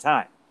same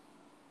time.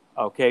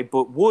 Okay,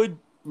 but Wood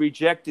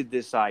rejected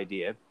this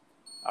idea,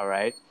 all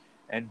right,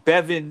 and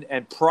Bevan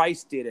and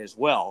Price did as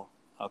well,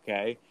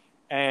 okay,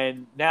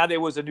 and now there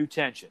was a new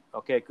tension,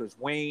 okay, because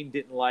Wayne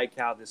didn't like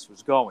how this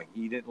was going.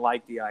 He didn't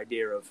like the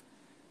idea of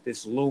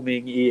this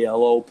looming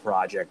ELO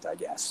project, I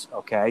guess,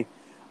 okay.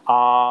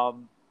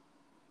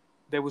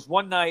 There was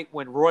one night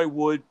when Roy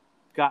Wood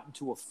got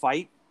into a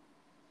fight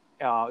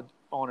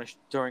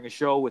during a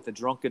show with a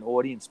drunken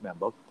audience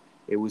member.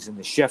 It was in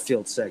the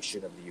Sheffield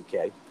section of the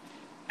UK.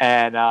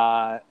 And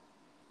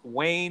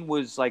Wayne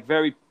was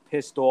very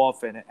pissed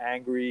off and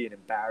angry and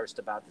embarrassed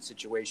about the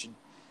situation.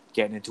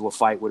 getting into a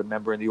fight with a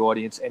member in the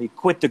audience, and he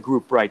quit the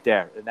group right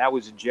there. And that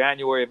was in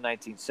January of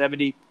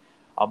 1970,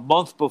 a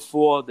month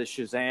before the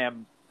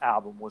Shazam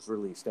album was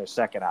released, their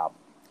second album.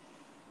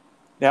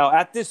 Now,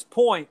 at this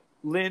point,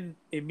 Lynn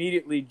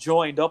immediately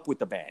joined up with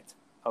the band,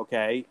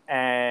 okay?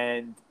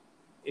 And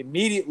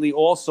immediately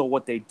also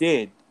what they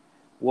did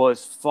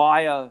was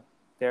fire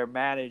their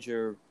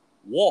manager,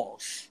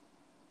 Walsh,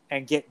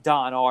 and get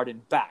Don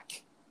Arden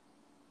back,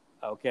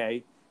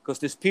 okay? Because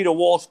this Peter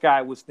Walsh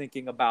guy was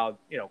thinking about,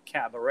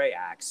 cabaret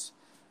acts,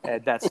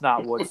 and that's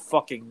not what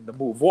fucking the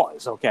move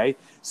was, okay?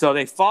 So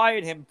they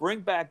fired him,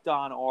 bring back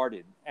Don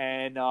Arden,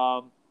 and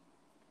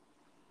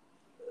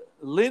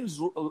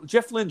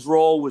Jeff Lynne's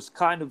role was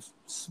kind of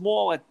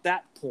small at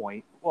that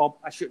point. Well,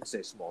 I shouldn't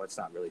say small. It's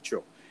not really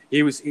true.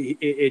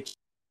 It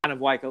kind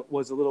of like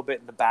was a little bit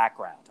in the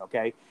background,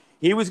 okay?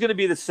 He was going to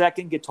be the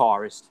second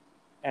guitarist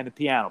and the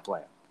piano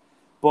player.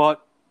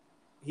 But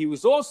he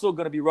was also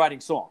going to be writing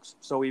songs.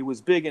 So he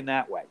was big in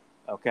that way,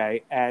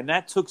 okay? And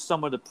that took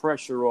some of the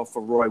pressure off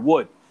of Roy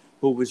Wood,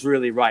 who was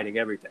really writing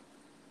everything,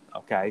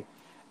 okay?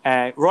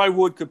 And Roy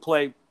Wood could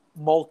play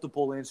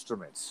multiple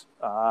instruments.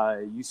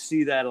 You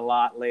see that a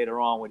lot later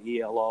on with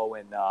ELO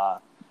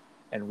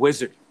and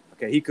Wizard,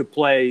 okay? He could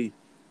play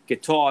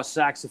guitar,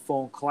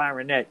 saxophone,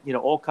 clarinet,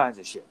 all kinds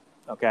of shit,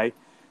 okay?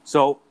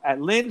 So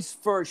at Lynn's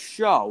first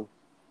show,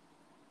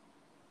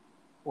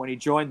 when he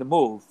joined the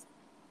Move,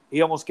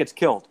 he almost gets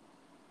killed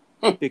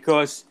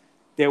because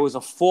there was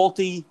a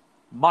faulty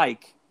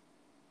mic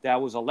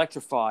that was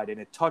electrified, and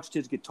it touched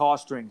his guitar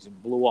strings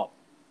and blew up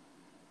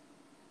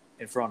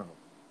in front of him.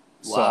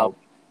 Wow. So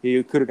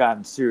he could have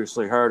gotten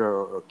seriously hurt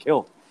or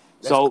killed.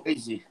 That's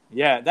crazy.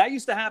 Yeah, that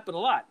used to happen a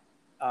lot.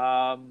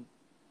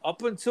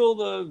 Up until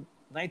the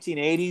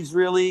 1980s,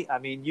 really, I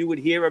mean, you would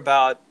hear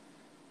about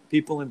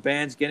people in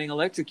bands getting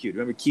electrocuted.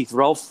 Remember Keith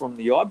Relf from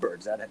the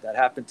Yardbirds? That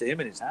happened to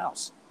him in his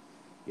house,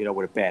 with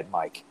a bad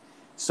mic.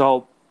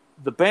 So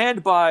the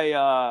band by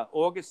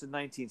August of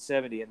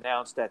 1970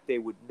 announced that they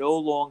would no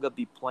longer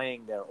be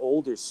playing their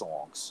older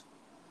songs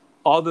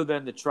other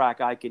than the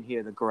track I Can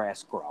Hear the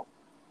Grass Grow.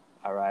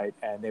 All right.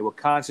 And they were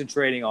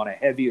concentrating on a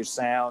heavier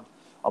sound,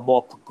 a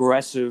more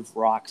progressive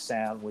rock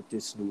sound with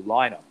this new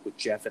lineup with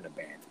Jeff in the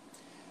band.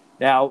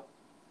 Now,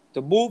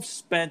 the Move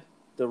spent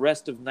the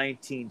rest of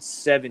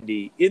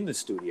 1970 in the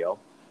studio.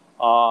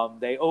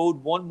 They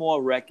owed one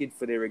more record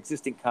for their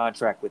existing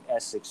contract with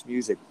Essex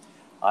Music.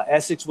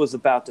 Essex was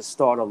about to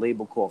start a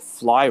label called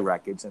Fly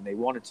Records, and they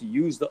wanted to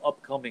use the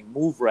upcoming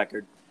Move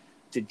record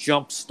to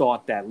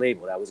jumpstart that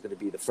label. That was going to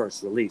be the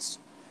first release.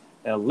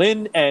 Now,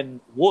 Lynn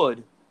and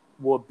Wood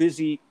were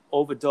busy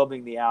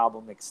overdubbing the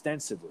album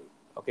extensively,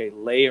 okay,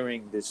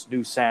 layering this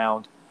new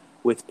sound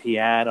with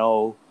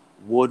piano,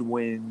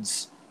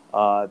 woodwinds.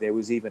 There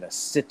was even a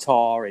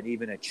sitar and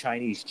even a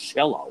Chinese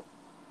cello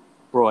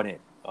brought in,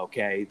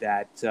 okay,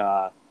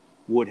 that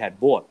Wood had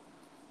bought.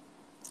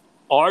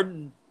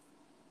 Arden,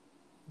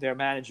 their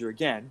manager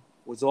again,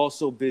 was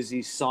also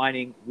busy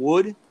signing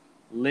Wood,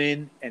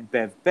 Lynn, and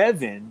Bev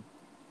Bevan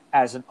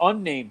as an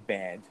unnamed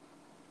band,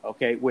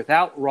 okay,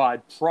 without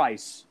Rod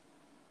Price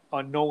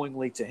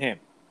unknowingly to him.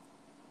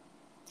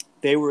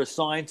 They were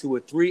assigned to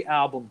a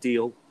 3-album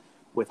deal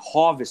with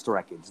Harvest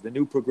Records, the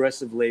new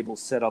progressive label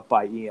set up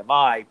by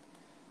EMI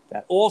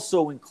that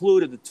also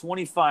included the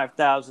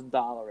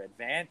 $25,000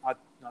 advance.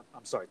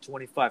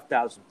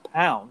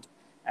 £25,000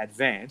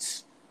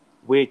 advance,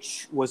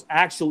 which was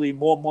actually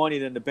more money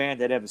than the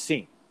band had ever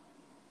seen.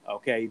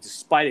 Okay,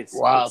 despite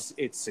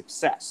its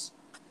success.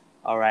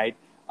 All right.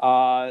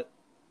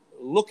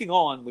 Looking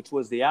On, which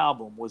was the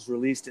album, was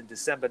released in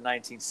December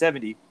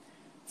 1970.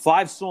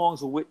 5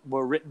 songs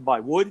were written by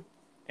Wood,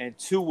 and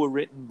 2 were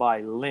written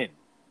by Lynn.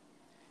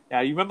 Now,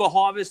 you remember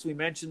Harvest? We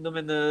mentioned them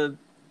in the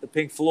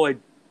Pink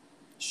Floyd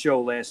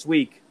show last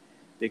week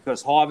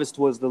because Harvest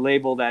was the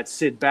label that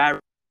Syd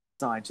Barrett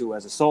signed to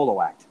as a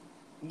solo act.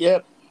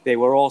 Yep. They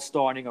were all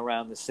starting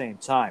around the same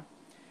time.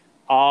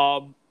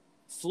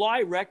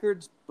 Fly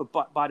Records,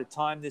 but by the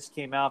time this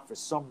came out, for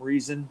some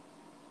reason,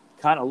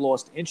 kind of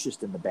lost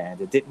interest in the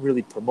band. It didn't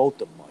really promote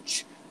them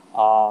much.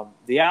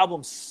 The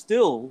album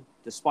still,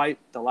 despite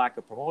the lack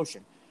of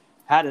promotion,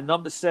 had a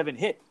number 7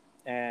 hit,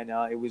 and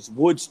it was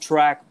Wood's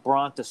track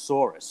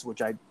Brontosaurus,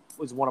 which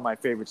was one of my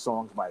favorite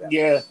songs by them.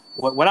 Yeah.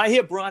 When I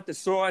hear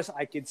Brontosaurus,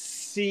 I could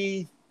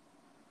see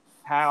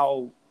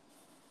how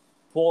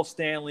Paul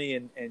Stanley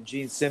and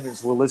Gene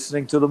Simmons were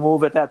listening to the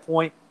Move at that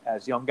point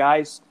as young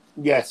guys.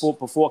 Yes.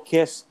 Before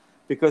Kiss,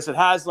 because it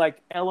has like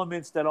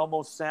elements that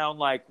almost sound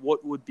like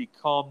what would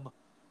become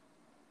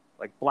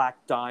like Black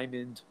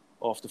Diamond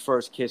off the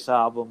first Kiss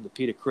album, the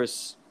Peter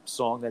Criss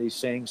song that he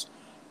sings.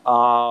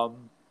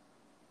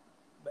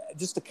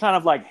 Just a kind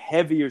of like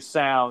heavier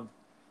sound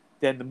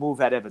than the Move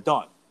had ever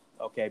done.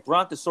 Okay,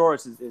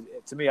 Brontosaurus is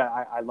to me,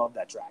 I love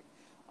that track.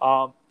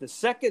 The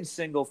second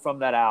single from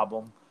that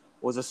album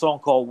was a song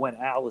called When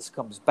Alice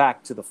Comes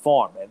Back to the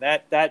Farm, and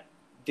that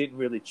didn't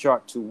really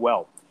chart too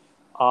well.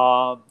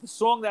 The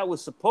song that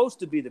was supposed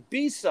to be the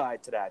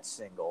B-side to that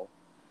single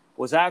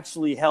was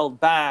actually held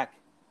back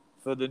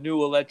for the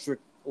new Electric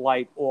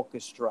Light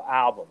Orchestra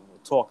album. We'll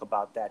talk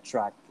about that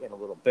track in a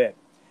little bit.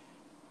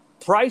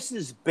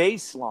 Price's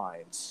bass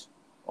lines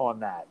on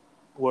that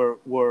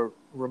were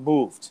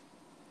removed,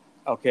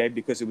 okay,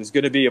 because it was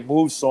going to be a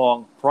Move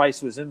song.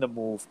 Price was in the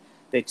Move.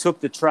 They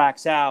took the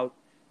tracks out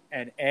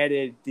and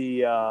added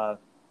the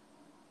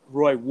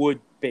Roy Wood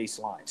bass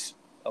lines,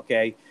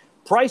 okay.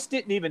 Price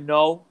didn't even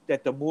know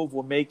that the Move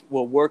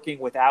were working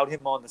without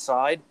him on the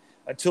side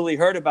until he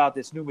heard about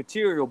this new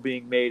material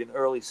being made in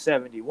early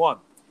 '71.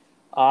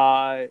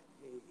 It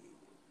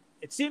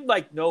seemed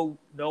like no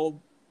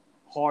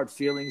hard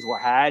feelings were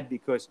had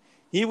because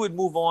he would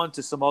move on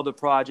to some other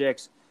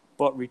projects,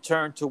 but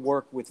return to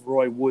work with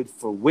Roy Wood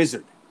for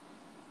Wizard.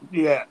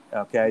 Yeah.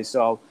 Okay,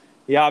 so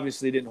he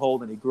obviously didn't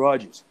hold any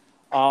grudges.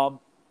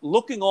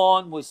 Looking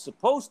On was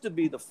supposed to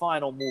be the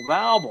final Move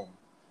album,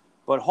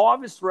 but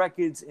Harvest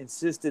Records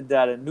insisted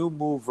that a new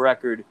Move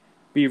record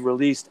be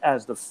released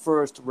as the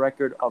first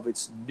record of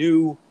its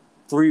new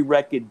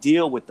 3-record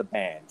deal with the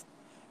band.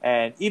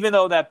 And even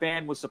though that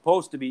band was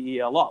supposed to be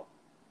ELO,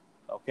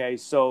 okay,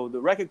 so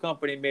the record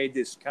company made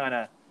this kind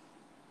of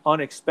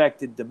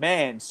unexpected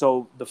demand.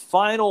 So the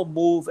final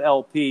Move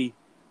LP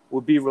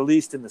would be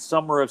released in the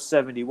summer of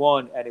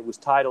 '71, and it was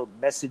titled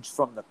Message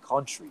from the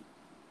Country.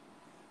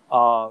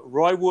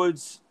 Roy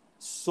Wood's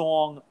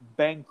song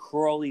Ben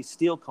Crowley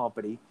Steel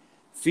Company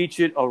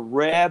featured a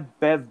rare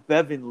Bev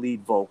Bevan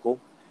lead vocal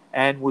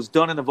and was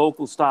done in a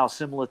vocal style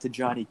similar to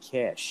Johnny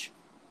Cash.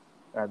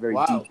 A very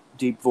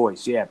deep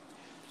voice, yeah.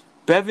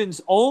 Bevan's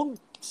own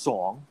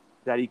song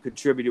that he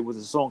contributed was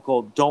a song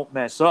called Don't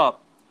Mess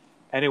Up,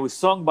 and it was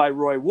sung by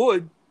Roy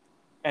Wood,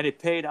 and it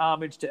paid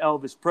homage to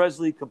Elvis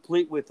Presley,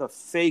 complete with a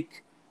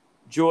fake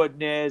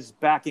Jordanaires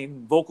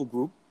backing vocal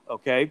group,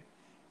 okay?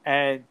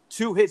 And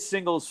 2 hit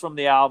singles from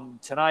the album,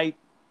 Tonight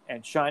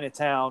and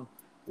Chinatown,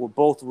 were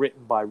both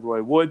written by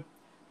Roy Wood.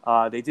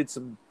 They did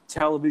some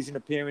television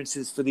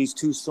appearances for these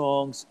 2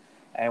 songs,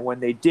 and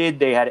when they did,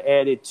 they had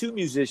added 2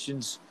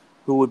 musicians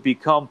who would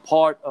become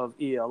part of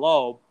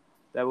ELO.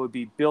 That would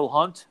be Bill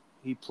Hunt.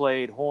 He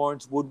played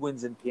horns,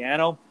 woodwinds, and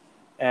piano,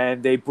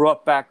 and they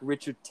brought back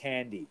Richard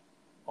Tandy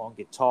on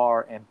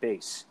guitar and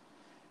bass.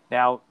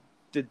 Now,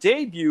 the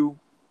debut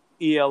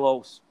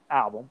ELO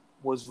album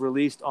was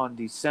released in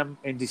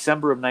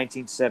December of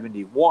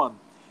 1971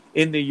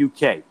 in the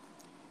UK.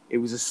 It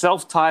was a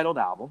self-titled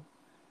album,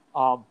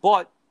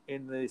 but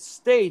in the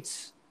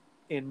States,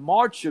 in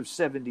March of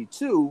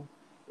 '72,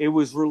 it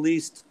was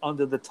released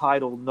under the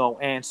title No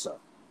Answer.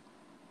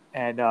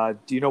 And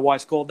do you know why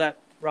it's called that,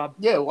 Rob?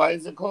 Yeah, why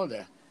is it called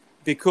that?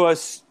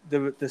 Because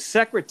the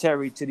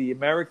secretary to the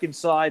American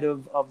side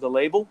of the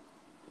label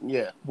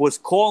was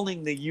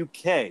calling the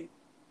UK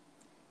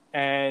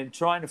and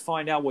trying to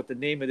find out what the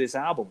name of this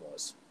album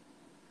was.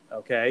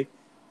 Okay?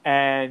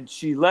 And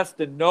she left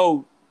a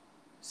note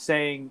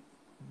saying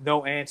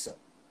no answer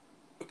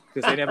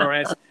because they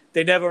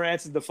never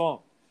answered the phone.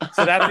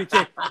 So that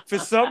became, for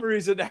some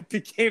reason, that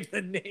became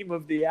the name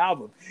of the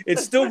album.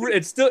 It's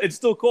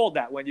still called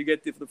that when you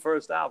get to the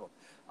first album.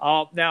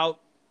 Now,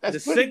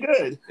 that's pretty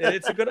good.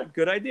 It's a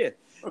good idea.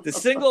 The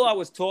single I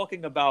was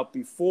talking about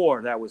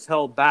before that was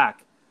held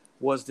back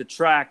was the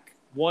track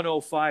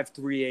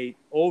 10538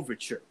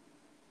 Overture.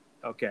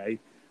 Okay,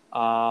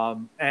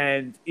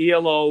 and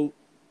ELO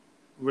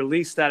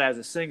released that as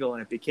a single,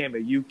 and it became a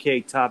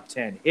UK top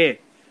 10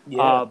 hit.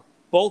 Yeah.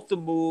 Both the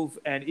Move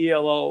and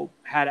ELO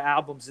had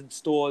albums in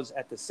stores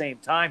at the same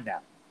time now,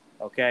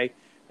 okay?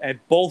 And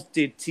both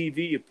did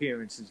TV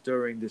appearances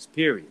during this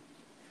period.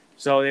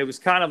 So there was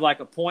kind of like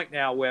a point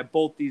now where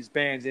both these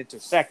bands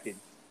intersected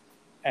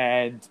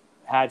and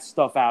had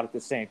stuff out at the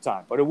same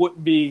time. But it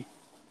wouldn't be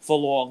for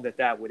long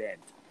that would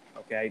end,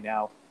 okay?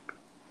 Now,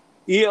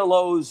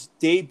 ELO's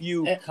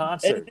debut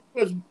concert. And it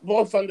was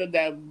both under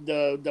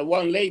the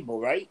one label,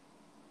 right?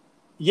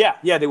 Yeah,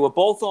 they were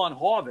both on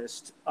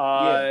Harvest.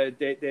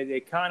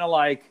 They kind of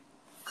like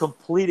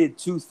completed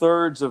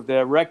 2/3 of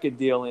their record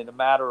deal in a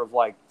matter of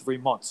like 3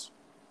 months.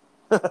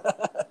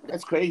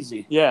 That's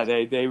crazy. Yeah,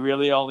 they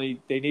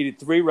really they needed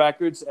 3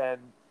 records, and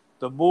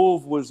the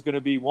Move was going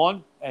to be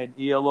 1, and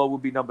ELO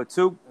would be number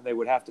 2, and they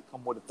would have to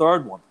come with a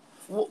 3rd one.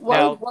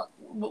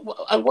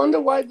 I wonder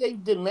why they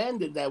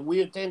demanded that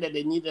weird thing that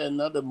they needed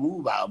another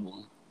Move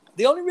album.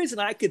 The only reason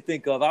I could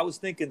think of, I was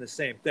thinking the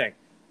same thing.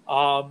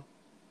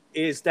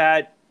 Is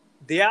that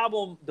the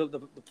album, the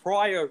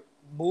prior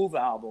Move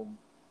album,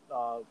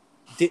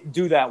 didn't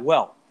do that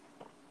well.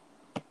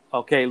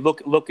 Okay,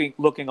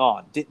 looking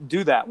on, didn't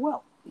do that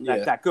well,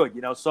 that good,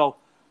 you know. So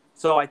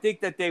I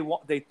think that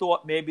they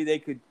thought maybe they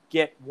could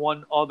get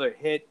one other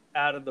hit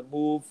out of the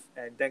Move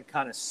and then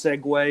kind of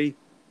segue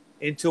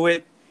into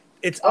it.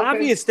 It's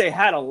obvious they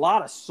had a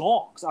lot of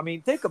songs. I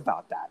mean, think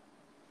about that.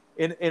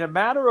 In a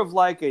matter of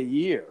like a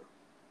year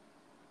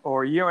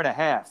or a year and a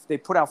half, they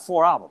put out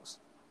 4 albums.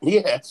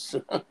 Yes.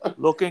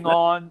 Looking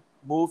On,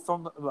 Move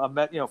from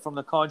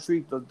the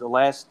Country, the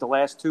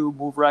last 2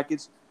 Move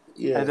records,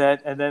 and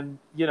then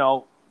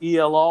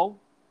ELO.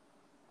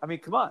 I mean,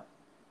 come on.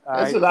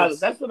 That's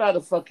a lot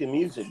of fucking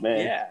music,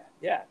 man.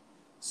 Yeah.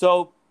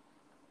 So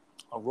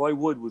Roy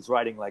Wood was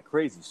writing like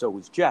crazy. So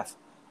was Jeff.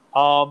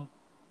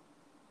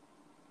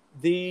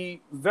 The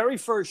very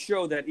first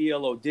show that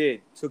ELO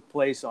did took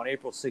place on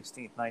April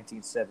 16th,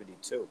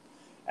 1972,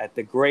 at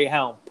the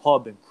Greyhound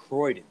Pub in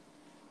Croydon.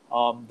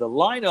 The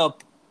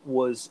lineup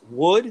was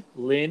Wood,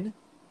 Lynn,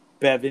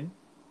 Bevan,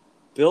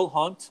 Bill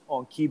Hunt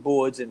on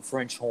keyboards and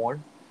French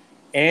horn,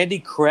 Andy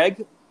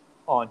Craig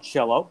on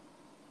cello,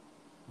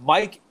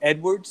 Mike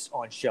Edwards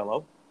on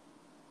cello,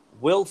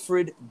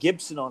 Wilfred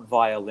Gibson on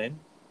violin,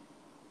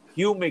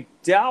 Hugh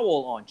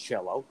McDowell on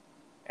cello,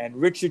 and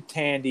Richard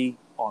Tandy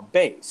on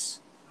bass.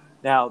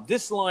 Now,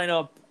 this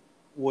lineup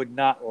would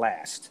not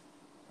last.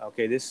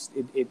 Okay,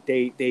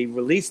 they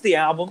released the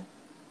album,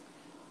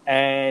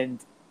 and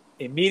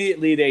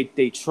immediately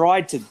they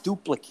tried to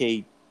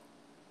duplicate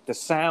the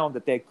sound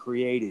that they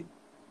created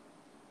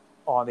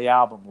on the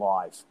album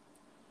live.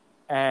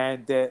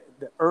 And the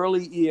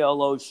early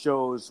ELO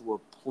shows were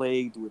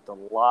plagued with a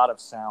lot of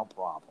sound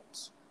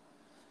problems.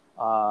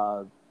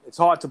 It's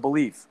hard to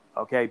believe,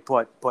 okay,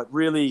 but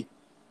really,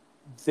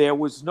 there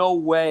was no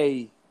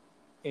way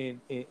in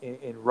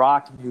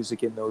rock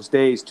music in those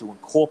days to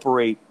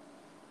incorporate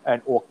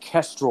an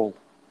orchestral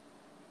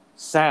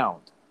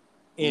sound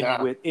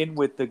in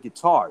with the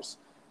guitars.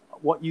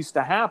 What used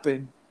to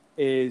happen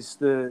is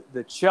the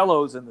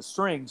cellos and the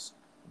strings,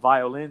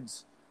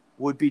 violins,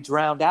 would be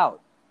drowned out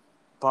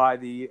by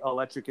the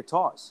electric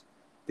guitars.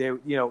 They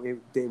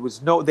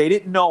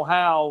didn't know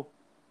how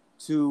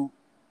to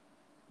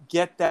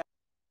get that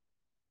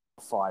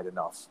amplified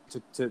enough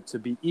to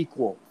be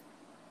equal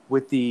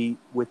with the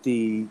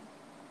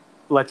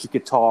electric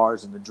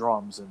guitars and the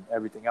drums and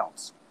everything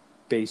else,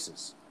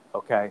 basses.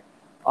 Okay,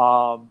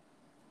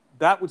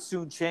 that would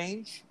soon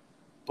change,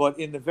 but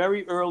in the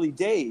very early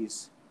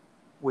days,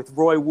 with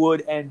Roy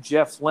Wood and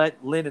Jeff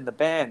Lynne in the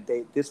band,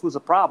 this was a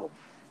problem.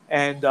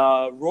 And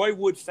Roy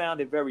Wood found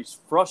it very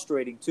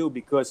frustrating, too,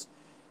 because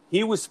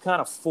he was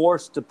kind of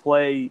forced to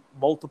play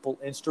multiple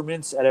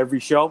instruments at every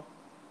show.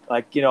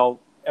 Like,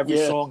 every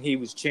song he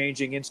was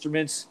changing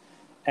instruments,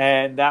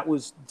 and that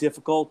was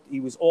difficult. He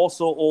was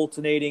also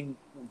alternating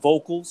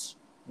vocals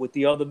with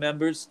the other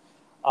members.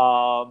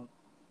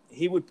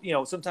 He would,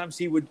 sometimes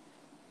he would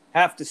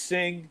have to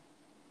sing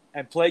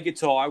and play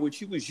guitar, which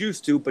he was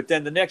used to, but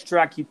then the next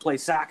track he'd play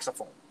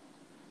saxophone.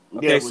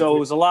 Okay, so it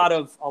was a lot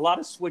of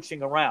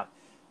switching around.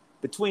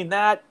 Between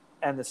that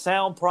and the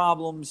sound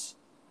problems,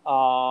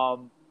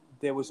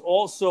 there was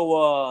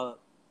also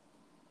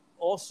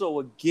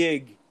a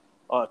gig,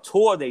 a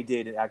tour they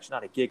did. Actually,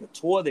 not a gig, a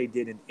tour they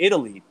did in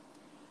Italy.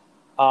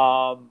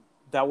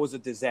 That was a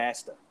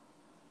disaster.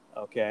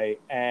 Okay,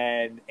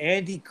 and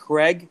Andy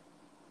Craig,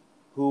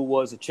 who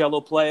was a cello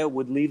player,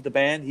 would leave the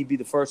band. He'd be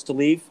the first to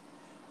leave,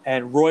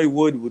 and Roy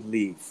Wood would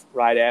leave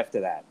right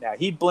after that. Now,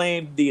 he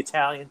blamed the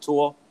Italian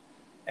tour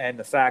and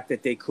the fact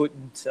that they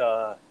couldn't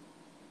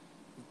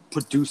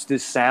produce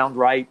this sound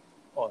right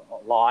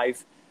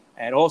live,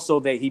 and also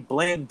he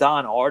blamed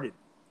Don Arden,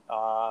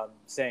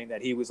 saying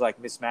that he was like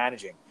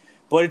mismanaging.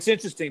 But it's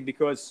interesting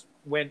because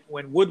when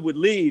Wood would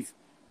leave,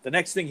 the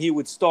next thing he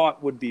would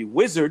start would be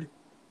Wizard,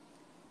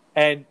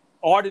 and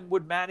Arden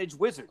would manage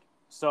Wizard.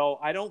 So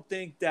I don't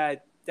think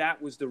that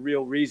was the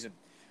real reason.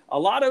 A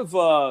lot of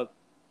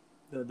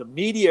the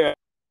media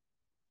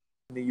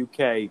in the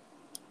UK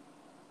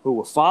who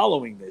were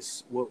following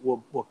this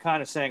were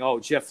kind of saying, oh,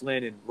 Jeff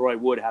Lynne and Roy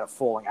Wood had a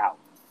falling out.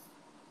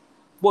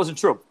 Wasn't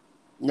true.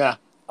 Yeah.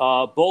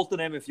 Both of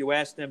them, if you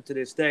ask them to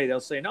this day, they'll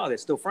say, no, they're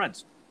still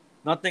friends.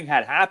 Nothing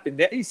had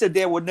happened. He said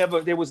there was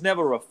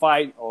never a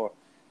fight, or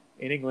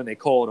in England they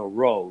call it a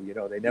row.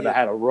 They never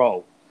had a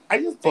row. I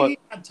just think he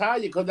got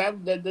tired because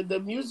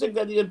the music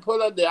that he had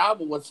put on the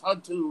album was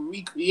hard to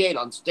recreate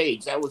on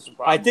stage. That was the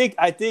problem.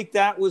 I think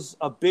that was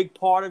a big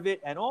part of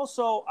it, and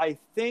also I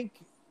think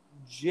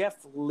Jeff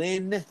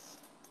Lynne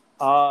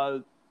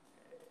and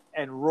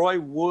Roy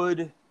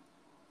Wood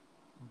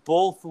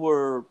both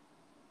were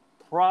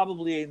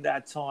probably in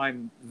that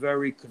time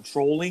very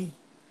controlling,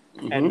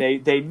 and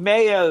they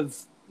may have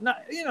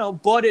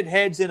not butted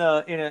heads in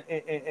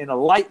a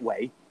light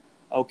way,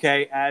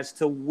 okay, as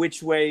to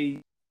which way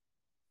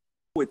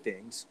with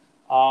things.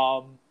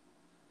 But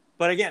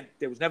again,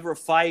 there was never a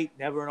fight,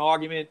 never an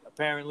argument.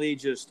 Apparently,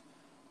 just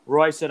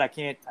Roy said, I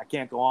can't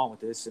go on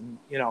with this, and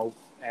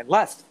and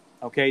left.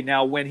 Okay,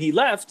 now when he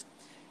left,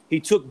 he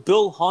took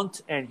Bill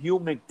Hunt and Hugh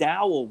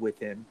McDowell with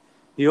him.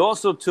 He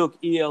also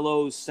took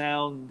ELO's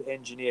sound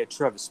engineer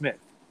Trevor Smith.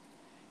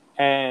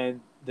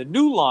 And the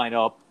new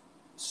lineup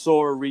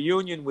saw a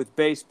reunion with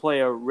bass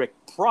player Rick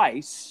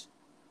Price,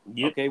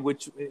 okay,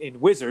 which in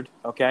Wizard,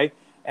 okay,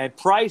 and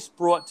Price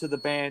brought to the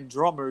band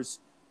drummers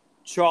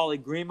Charlie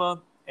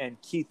Grima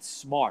and Keith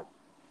Smart.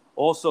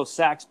 Also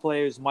sax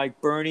players Mike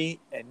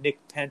Burney and Nick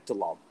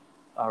Pentalub.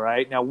 All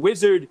right. Now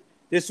Wizard,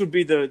 this would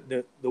be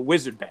the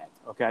Wizard band,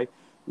 okay?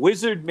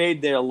 Wizard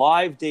made their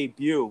live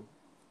debut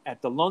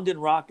at the London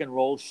Rock and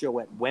Roll Show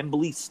at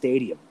Wembley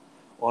Stadium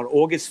on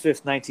August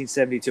 5th,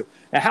 1972.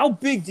 Now, how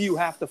big do you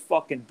have to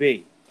fucking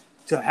be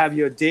to have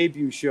your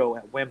debut show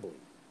at Wembley?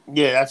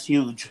 Yeah, that's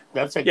huge.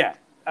 That's like, yeah.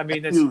 I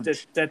mean,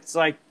 that's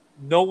like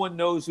no one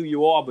knows who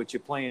you are, but you're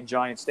playing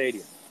Giant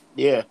Stadium.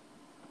 Yeah.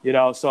 You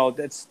know, so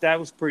that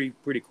was pretty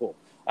cool.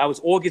 That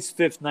was August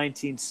 5th,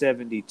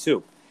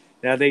 1972.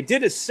 Now, they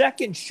did a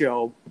second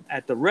show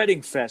at the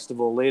Reading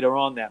Festival later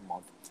on that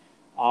month.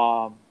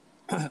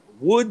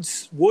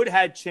 Wood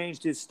had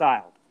changed his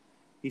style.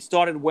 He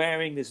started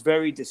wearing this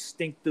very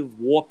distinctive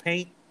war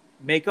paint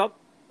makeup,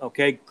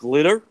 okay,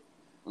 glitter.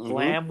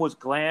 Glam was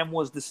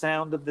the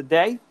sound of the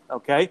day,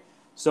 okay?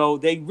 So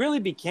they really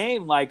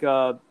became like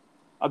a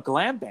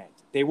glam band.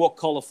 They wore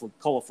colorful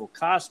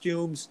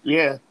costumes.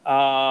 Yeah.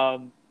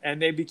 And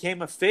they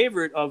became a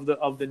favorite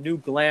of the new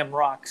glam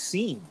rock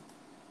scene,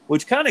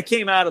 which kind of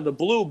came out of the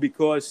blue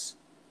because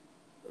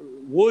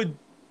Wood,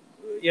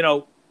 you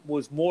know,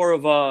 was more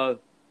of a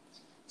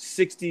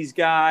 60s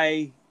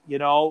guy, you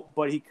know,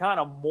 but he kind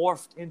of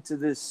morphed into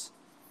this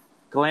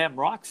glam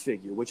rock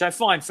figure, which I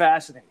find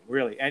fascinating,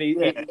 really.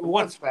 And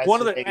one of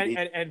the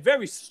and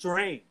very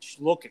strange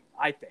looking,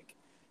 I think,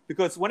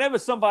 because whenever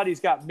somebody's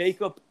got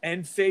makeup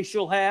and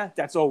facial hair,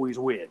 that's always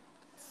weird.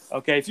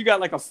 Okay, if you got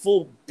like a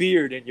full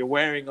beard and you're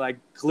wearing like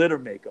glitter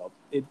makeup,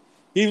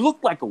 he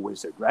looked like a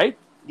wizard, right?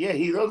 Yeah,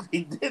 he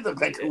did look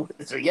like a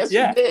wizard. Yes, he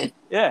did.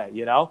 Yeah,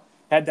 you know,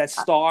 had that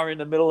star in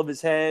the middle of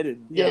his head,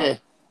 and you know.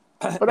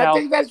 But now, I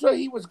think that's what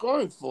he was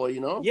going for,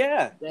 you know.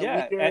 Yeah,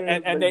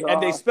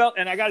 and they spelled,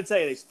 and I got to tell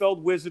you, they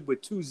spelled wizard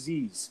with 2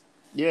 Z's.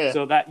 Yeah.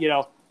 So that, you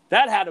know,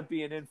 that had to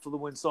be an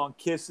influence on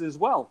Kiss as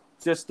well.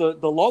 Just the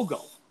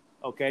logo,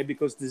 okay,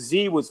 because the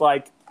Z was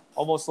like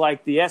almost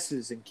like the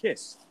S's in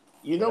Kiss.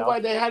 You know why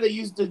they had to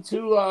use the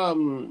two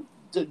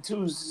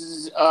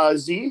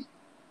Z?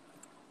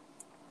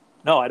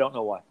 No, I don't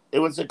know why. It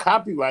was a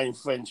copyright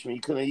infringement.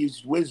 You couldn't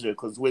use Wizard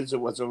because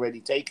Wizard was already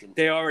taken.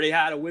 They already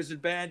had a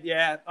Wizard band?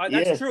 Yeah,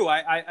 that's true.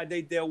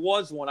 There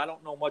was one. I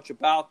don't know much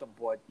about them,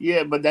 but...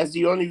 Yeah, but that's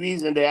the only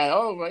reason they had,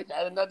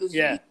 add another Z.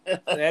 Yeah,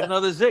 they had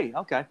another Z.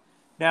 Okay.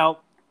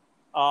 Now,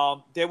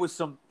 there was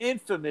some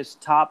infamous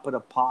Top of the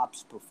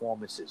Pops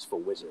performances for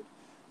Wizard.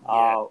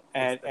 Yeah,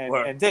 and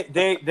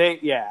they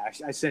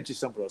I sent you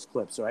some of those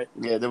clips, right?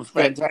 Yeah, that was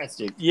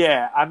fantastic.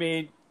 Yeah, I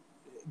mean...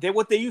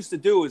 what they used to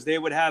do is they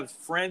would have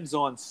friends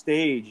on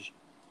stage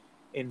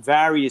in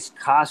various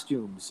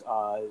costumes.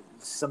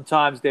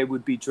 Sometimes they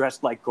would be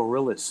dressed like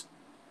gorillas.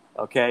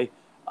 Okay,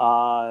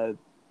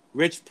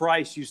 Rich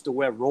Price used to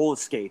wear roller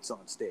skates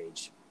on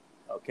stage.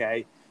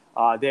 Okay,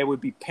 there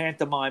would be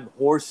pantomime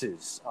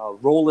horses,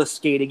 roller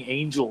skating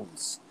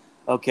angels.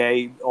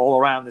 Okay, all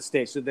around the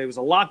stage. So there was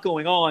a lot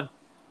going on,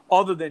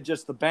 other than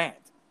just the band.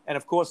 And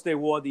of course, they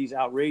wore these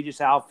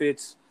outrageous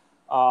outfits.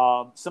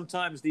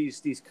 Sometimes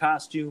these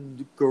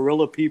costumed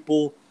gorilla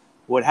people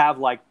would have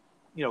like,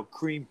 you know,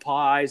 cream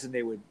pies, and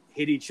they would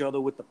hit each other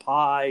with the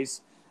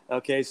pies.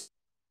 Okay, so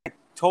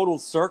total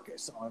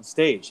circus on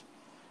stage.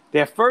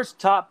 Their first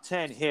top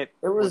 10 hit.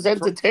 It was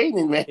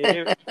entertaining,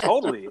 man.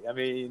 Totally. I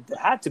mean, it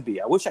had to be.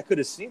 I wish I could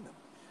have seen them.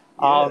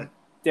 Yeah.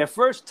 Their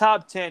first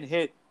top 10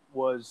 hit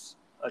was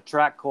a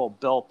track called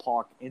Bell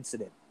Park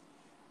Incident.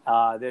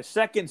 Their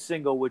second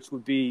single, which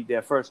would be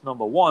their first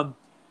number 1,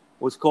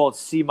 was called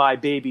See My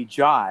Baby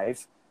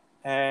Jive,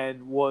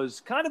 and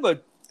was kind of a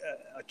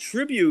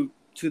tribute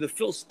to the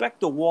Phil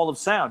Spector Wall of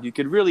Sound. You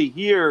could really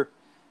hear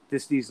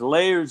these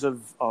layers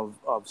of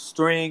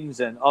strings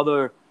and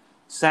other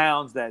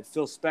sounds that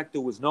Phil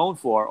Spector was known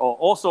for.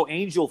 Also,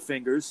 Angel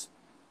Fingers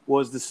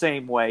was the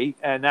same way,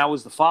 and that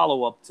was the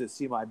follow-up to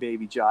See My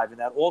Baby Jive, and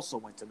that also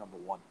went to number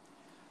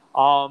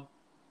 1.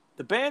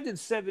 The band in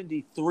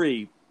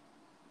 73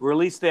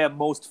 released their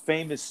most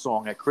famous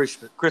song at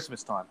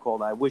Christmas time,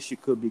 called I Wish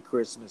It Could Be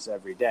Christmas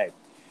Every Day.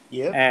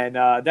 Yeah. And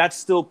that's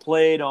still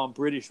played on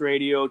British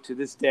radio to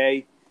this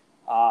day.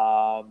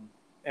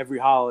 Every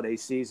holiday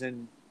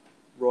season,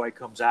 Roy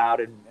comes out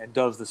and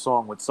does the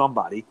song with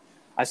somebody.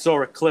 I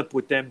saw a clip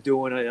with them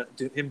doing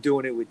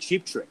it with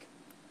Cheap Trick.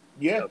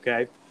 Yeah.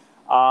 Okay.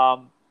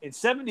 In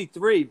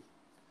 73,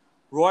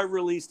 Roy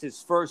released his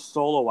first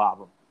solo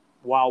album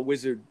while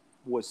Wizard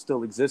was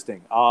still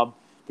existing.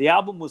 The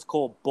album was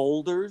called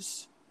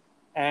Boulders,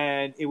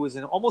 and it was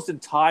an almost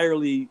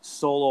entirely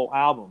solo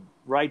album,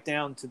 right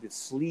down to the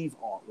sleeve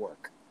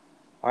artwork.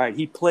 All right,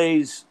 he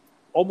plays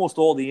almost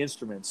all the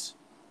instruments,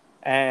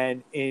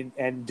 and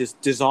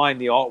just designed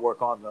the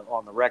artwork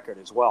on the record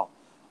as well.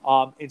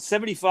 In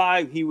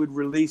 75, he would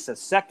release a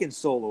second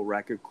solo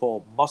record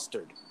called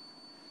Mustard,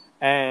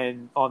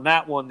 and on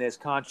that one, there's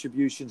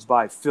contributions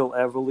by Phil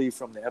Everly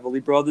from the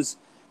Everly Brothers,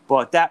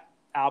 but that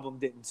album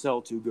didn't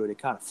sell too good. It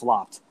kind of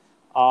flopped.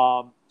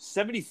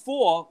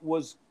 74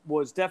 was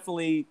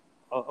definitely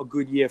a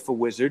good year for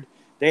Wizard.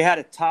 They had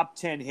a top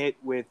 10 hit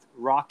with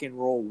Rock and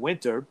Roll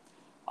Winter.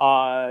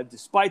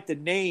 Despite the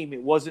name,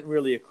 it wasn't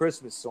really a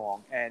Christmas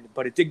song,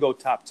 but it did go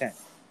top 10.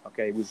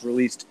 Okay, it was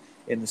released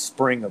in the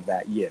spring of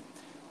that year.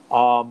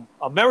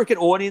 American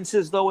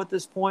audiences, though, at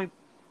this point,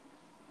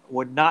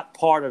 were not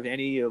part of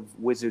any of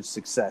Wizard's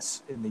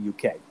success in the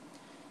UK.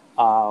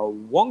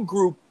 One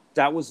group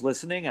that was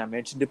listening, I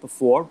mentioned it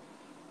before,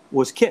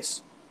 was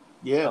Kiss.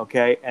 Yeah.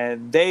 Okay,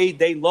 and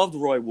they loved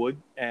Roy Wood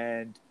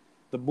and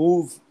the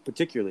Move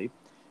particularly,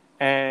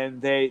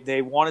 and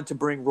they wanted to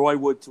bring Roy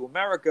Wood to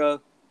America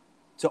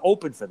to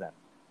open for them.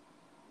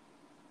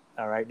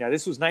 All right. Now,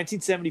 this was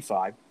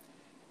 1975,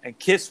 and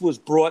Kiss was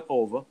brought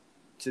over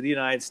to the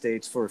United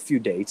States for a few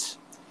dates,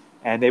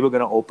 and they were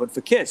going to open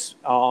for Kiss.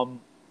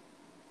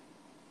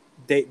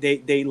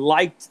 They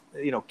liked,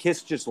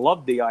 Kiss just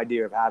loved the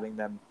idea of having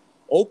them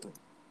open,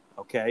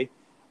 okay?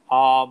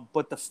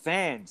 But the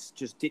fans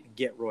just didn't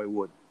get Roy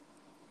Wood.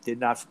 Did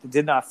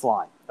not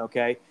fly,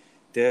 okay?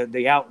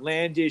 The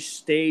outlandish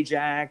stage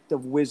act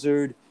of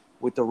Wizard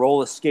with the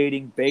roller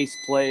skating bass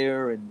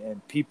player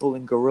and people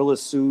in gorilla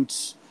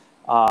suits,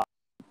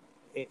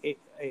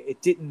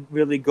 it didn't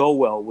really go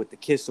well with the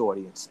Kiss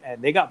audience,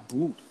 and they got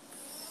booed.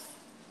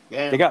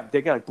 Yeah.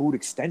 They got booed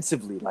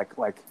extensively. Like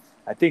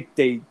I think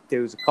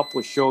there was a couple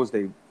of shows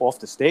off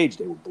the stage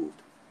they were booed.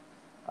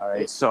 All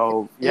right,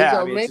 so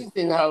yeah, it's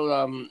amazing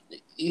how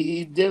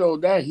he did all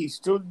that. He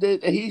still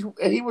did. He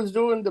was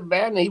doing the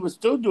band, and he was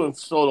still doing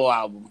solo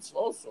albums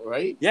also,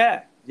 right?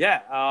 Yeah.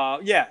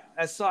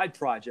 As side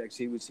projects,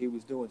 he was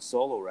doing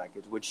solo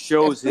records, which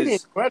shows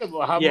That's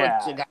incredible how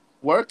much he got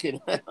working.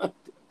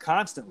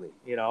 Constantly,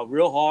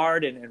 real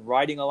hard and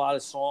writing a lot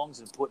of songs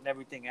and putting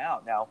everything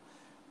out. Now,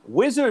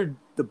 Wizard,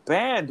 the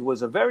band,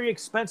 was a very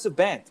expensive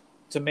band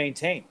to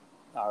maintain,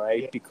 all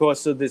right,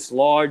 because of this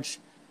large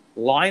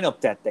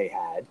lineup that they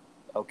had,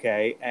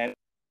 okay, and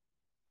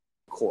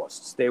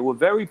costs. They were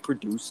very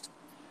produced.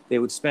 They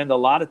would spend a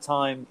lot of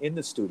time in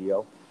the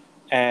studio,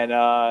 and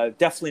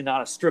definitely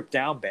not a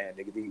stripped-down band,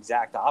 the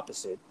exact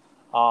opposite.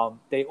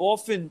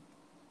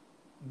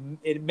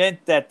 It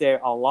meant that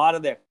a lot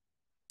of their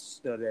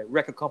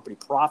record company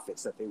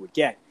profits that they would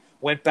get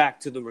went back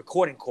to the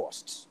recording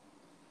costs.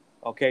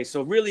 Okay,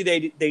 so really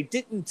they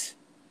didn't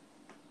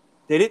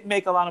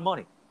make a lot of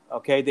money.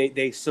 Okay,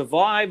 they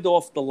survived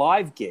off the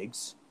live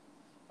gigs.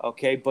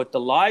 Okay, but the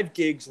live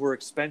gigs were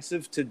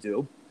expensive to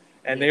do,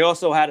 and they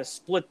also had to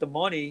split the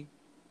money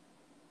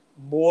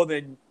more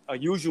than a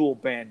usual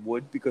band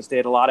would because they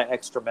had a lot of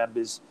extra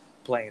members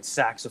playing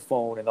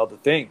saxophone and other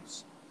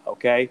things.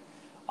 Okay,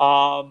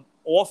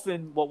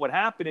 often what would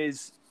happen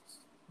is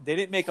they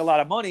didn't make a lot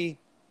of money,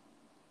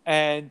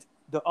 and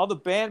the other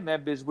band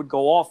members would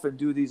go off and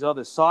do these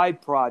other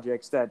side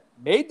projects that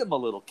made them a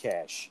little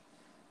cash.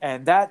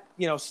 And that,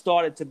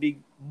 started to be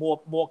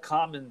more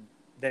common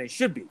than it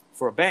should be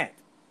for a band.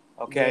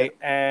 Okay.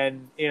 Yeah.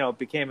 And, it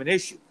became an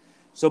issue.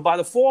 So by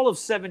the fall of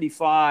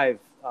 75,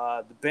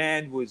 the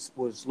band was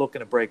looking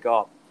to break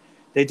up.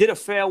 They did a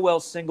farewell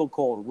single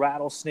called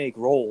Rattlesnake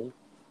Roll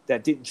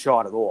that didn't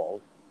chart at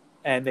all.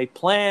 And they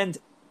planned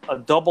a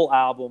double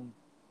album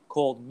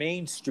called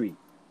Main Street.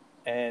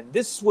 And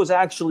this was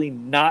actually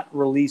not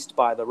released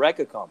by the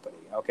record company,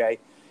 okay?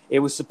 It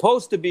was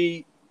supposed to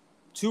be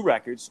 2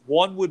 records.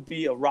 One would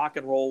be a rock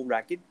and roll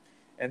record,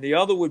 and the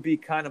other would be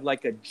kind of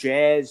like a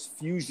jazz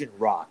fusion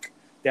rock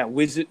that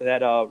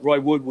Roy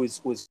Wood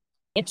was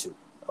into,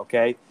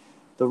 okay?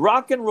 The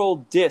rock and roll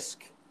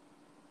disc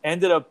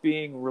ended up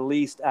being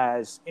released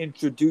as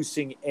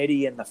Introducing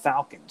Eddie and the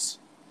Falcons,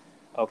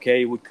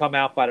 okay? It would come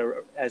out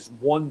as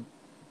one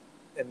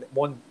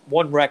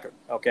record,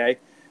 okay?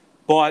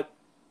 But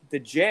the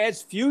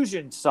jazz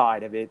fusion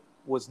side of it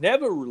was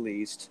never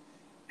released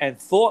and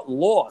thought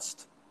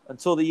lost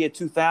until the year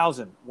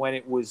 2000 when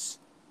it was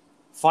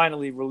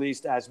finally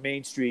released as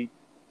Main Street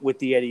with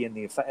the Eddie and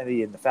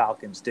the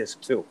Falcons disc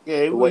too.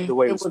 Yeah, the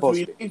way it was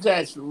supposed to be.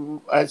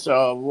 As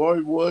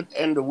Roy Wood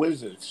and the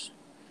Wizards.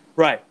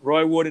 Right,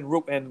 Roy Wood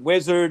and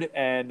Wizard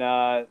and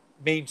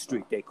Main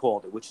Street they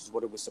called it, which is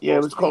what it was supposed to be. Yeah,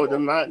 it was called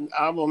the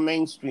album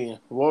Main Street,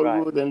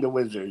 Roy Wood and the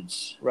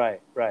Wizards.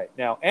 Right.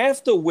 Now,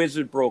 after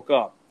Wizard broke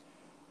up,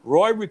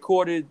 Roy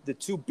recorded the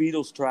 2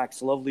 Beatles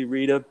tracks, Lovely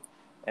Rita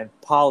and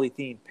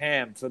Polythene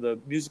Pam, for the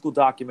musical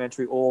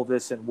documentary All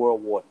This in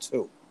World War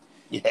II.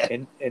 Yeah.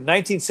 In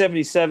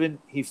 1977,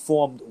 he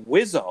formed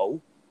Wizzo,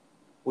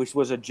 which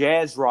was a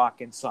jazz rock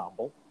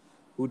ensemble,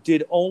 who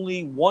did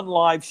only one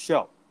live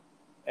show.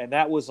 And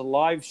that was a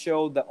live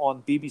show that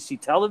on BBC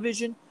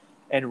television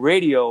and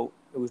radio.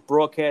 It was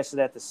broadcasted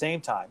at the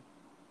same time.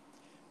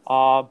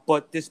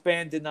 But this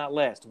band did not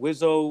last.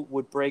 Wizzo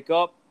would break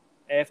up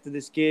after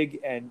this gig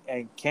and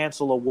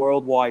cancel a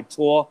worldwide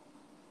tour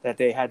that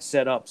they had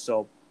set up.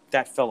 So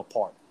that fell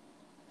apart.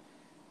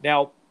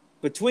 Now,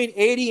 between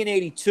 80 and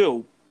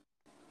 82,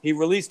 he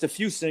released a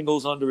few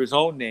singles under his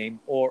own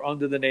name or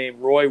under the name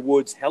Roy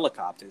Wood's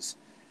Helicopters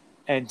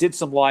and did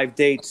some live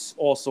dates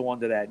also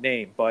under that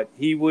name. But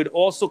he would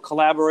also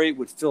collaborate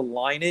with Phil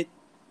Lynott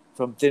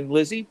from Thin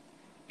Lizzy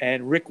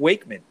and Rick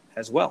Wakeman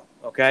as well,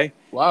 okay?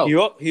 Wow.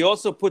 He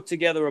also put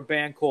together a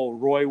band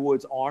called Roy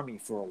Wood's Army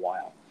for a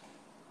while.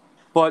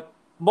 But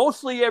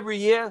mostly every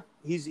year,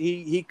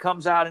 he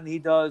comes out and he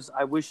does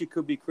I Wish It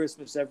Could Be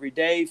Christmas Every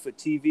Day for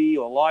TV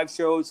or live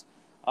shows.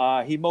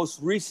 He most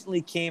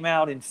recently came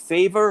out in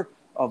favor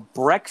of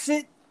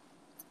Brexit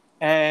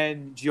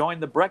and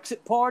joined the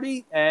Brexit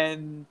Party.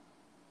 And,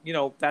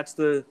 that's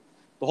the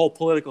whole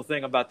political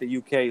thing about the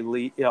UK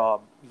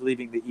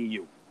leaving the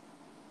EU.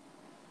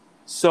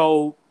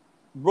 So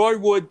Roy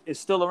Wood is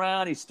still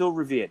around. He's still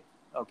revered,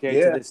 to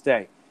this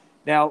day.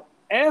 Now,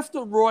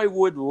 after Roy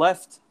Wood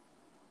left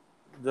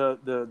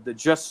the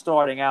just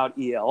starting out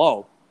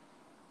ELO,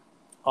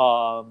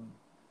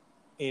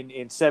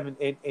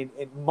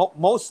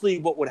 mostly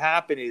what would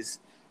happen is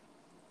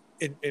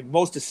in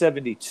most of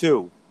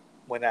 '72,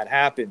 when that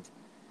happened,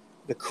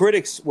 the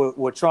critics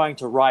were trying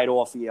to write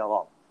off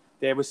ELO.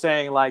 They were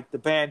saying, like, the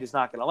band is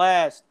not going to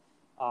last.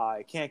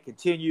 It can't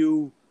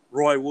continue.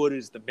 Roy Wood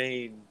is the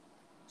main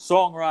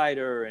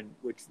songwriter, and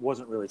which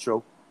wasn't really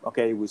true.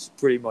 Okay, it was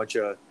pretty much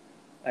an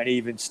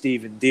even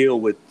Steven deal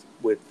with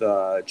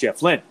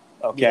Jeff Lynne.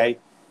 Okay, yeah.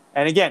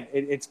 And again,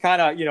 it's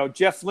kind of,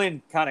 Jeff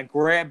Lynne kind of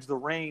grabs the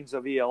reins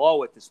of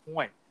ELO at this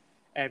point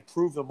and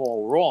proved them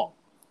all wrong.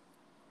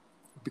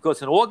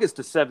 Because in August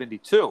of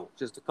 '72,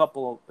 just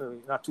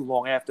not too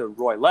long after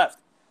Roy left,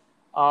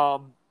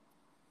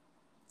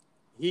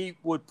 he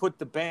would put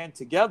the band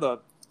together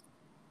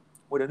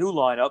with a new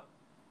lineup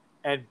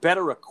and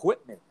better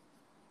equipment,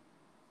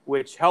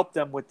 which helped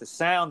them with the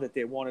sound that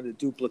they wanted to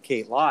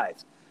duplicate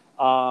live.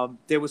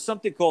 There was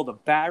something called a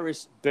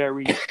Barris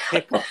Berry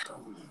pickup.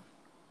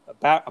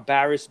 A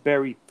Barris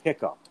Berry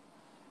pickup.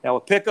 Now, a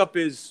pickup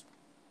is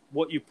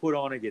what you put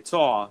on a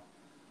guitar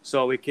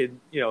so it can,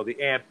 the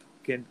amp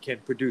can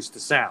produce the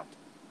sound.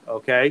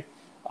 Okay?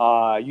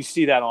 You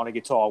see that on a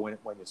guitar when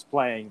it's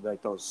playing,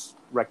 like those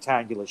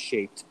rectangular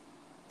shaped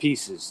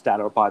pieces that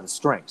are by the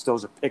strings.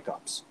 Those are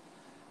pickups.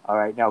 All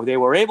right. Now, they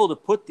were able to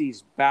put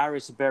these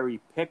Barris Berry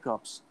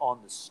pickups on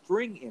the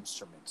string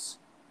instruments,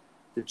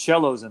 the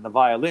cellos and the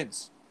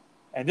violins.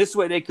 And this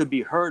way they could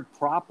be heard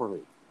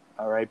properly.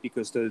 All right.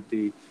 Because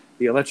the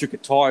electric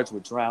guitars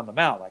would drown them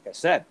out, like I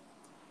said.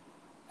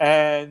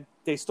 And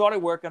they started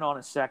working on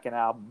a second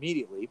album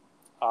immediately.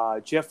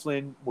 Jeff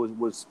Lynne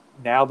was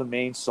now the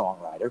main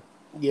songwriter.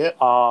 Yeah.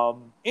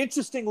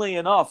 Interestingly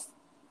enough,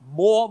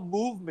 more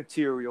Move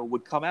material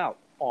would come out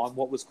on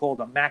what was called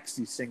a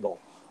maxi single,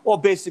 or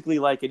basically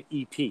like an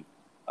EP.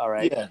 All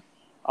right. Yeah.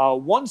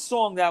 One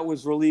song that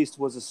was released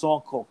was a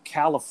song called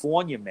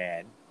California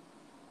Man,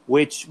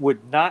 which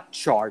would not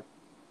chart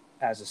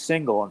as a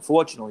single,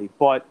 unfortunately,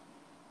 but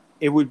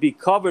it would be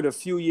covered a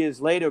few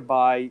years later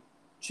by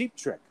Cheap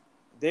Trick.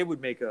 They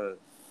would make a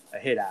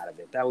hit out of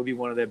it. That would be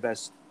one of their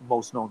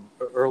most known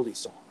early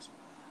songs.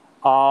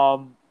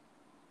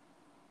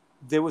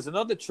 There was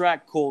another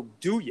track called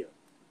Do Ya?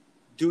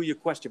 Do Ya? ?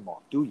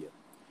 Do Ya?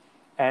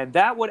 And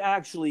that would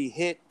actually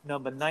hit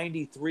number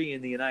 93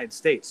 in the United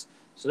States.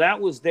 So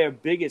that was their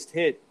biggest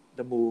hit,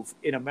 The Move,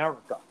 in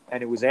America.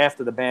 And it was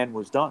after the band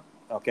was done.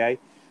 Okay.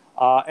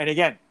 And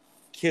again,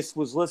 Kiss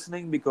was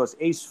listening because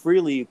Ace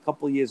Frehley, a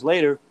couple of years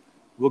later,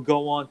 will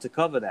go on to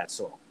cover that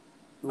song.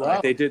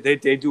 Wow. They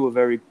do a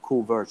very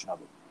cool version of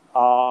it.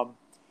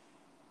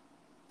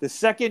 The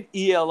second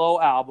ELO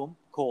album,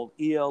 called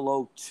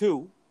ELO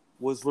 2,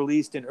 was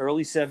released in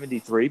early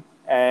 '73,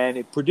 and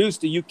it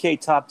produced a UK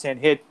top 10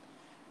 hit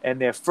and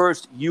their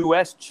first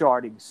U.S.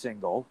 charting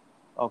single,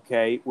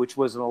 okay, which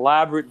was an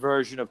elaborate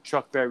version of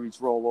Chuck Berry's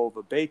Roll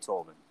Over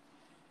Beethoven.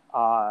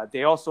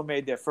 They also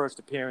made their first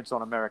appearance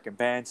on American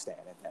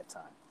Bandstand at that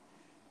time.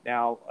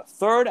 Now, a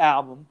third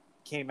album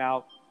came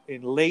out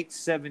in late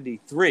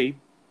 '73,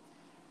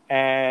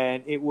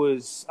 and it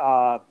was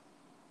a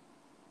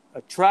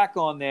track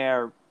on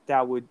there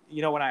that would,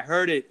 when I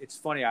heard it, it's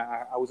funny,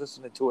 I was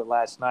listening to it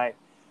last night,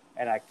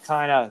 and I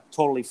kind of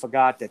totally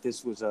forgot that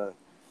this was an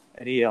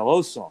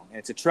ELO song. And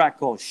it's a track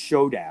called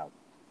Showdown.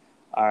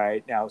 All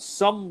right. Now,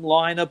 some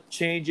lineup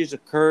changes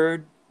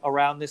occurred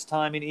around this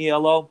time in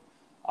ELO.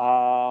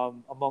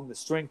 Among the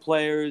string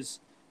players,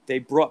 they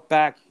brought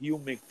back Hugh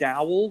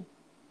McDowell,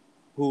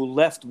 who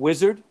left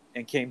Wizard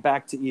and came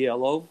back to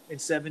ELO in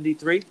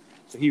 '73.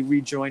 So he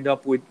rejoined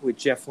up with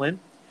Jeff Lynne.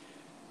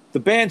 The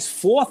band's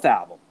fourth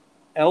album,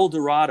 El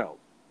Dorado,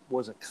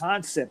 was a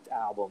concept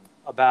album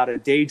about a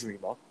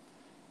daydreamer.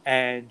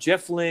 And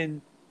Jeff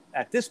Lynne,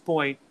 at this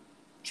point,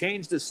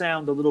 changed the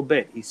sound a little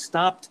bit. He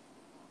stopped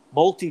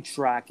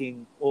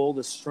multi-tracking all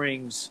the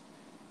strings,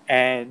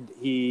 and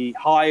he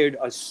hired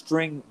a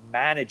string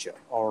manager,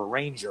 or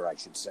arranger, I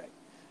should say,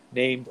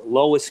 named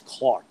Lois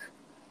Clark.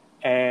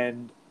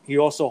 And he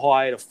also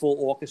hired a full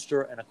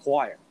orchestra and a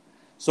choir.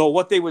 So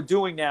what they were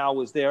doing now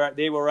was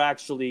they were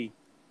actually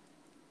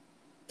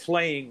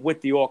playing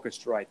with the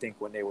orchestra, I think,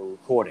 when they were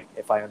recording,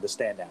 if I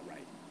understand that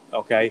right.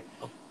 Okay?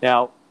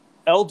 Now,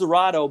 El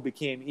Dorado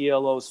became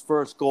ELO's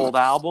first gold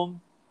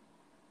album.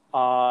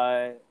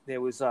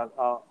 There was a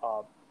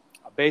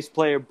bass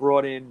player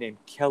brought in named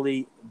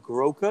Kelly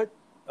Grokut,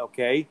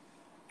 okay?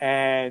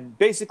 And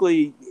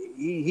basically,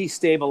 he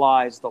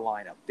stabilized the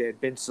lineup. There had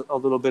been a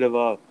little bit of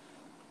a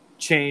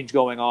change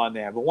going on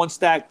there. But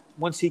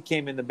once he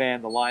came in the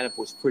band, the lineup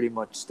was pretty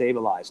much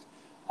stabilized.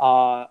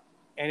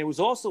 And it was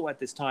also at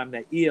this time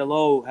that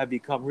ELO had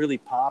become really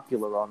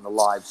popular on the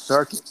live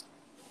circuit.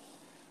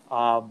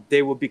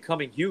 They were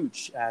becoming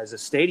huge as a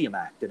stadium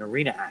act, an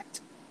arena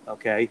act,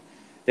 okay?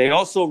 They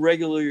also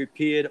regularly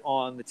appeared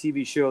on the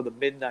TV show The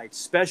Midnight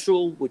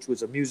Special, which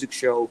was a music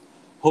show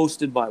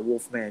hosted by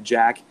Wolfman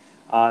Jack.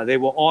 They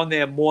were on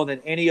there more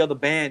than any other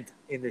band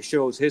in the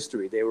show's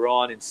history. They were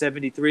on in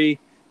 '73,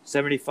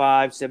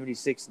 75,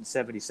 76, and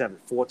 77,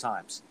 4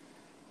 times.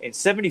 In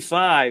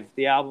 75,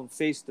 the album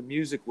Face the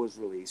Music was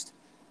released.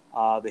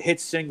 The hit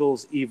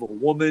singles Evil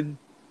Woman,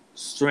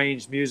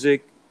 Strange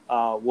Music,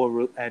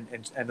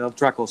 and another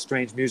track called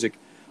Strange Music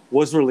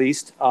was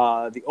released.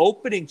 The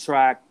opening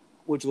track,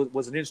 which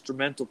was an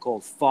instrumental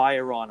called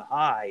Fire on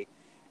High,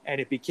 and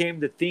it became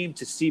the theme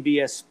to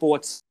CBS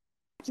Sports,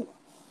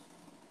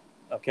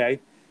 okay,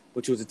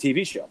 which was a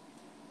TV show.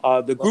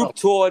 The group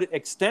toured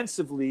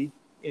extensively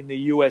in the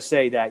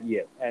USA that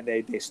year, and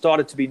they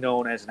started to be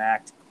known as an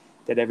act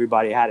that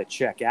everybody had to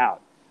check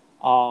out.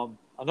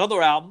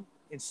 Another album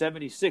in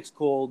 76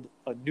 called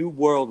A New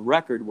World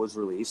Record was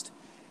released,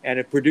 and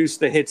it produced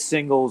the hit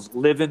singles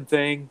Living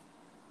Thing,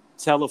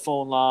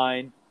 Telephone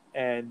Line,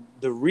 and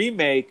the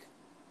remake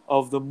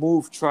of the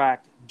Move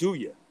track Do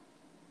Ya.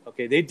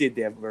 Okay, they did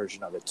their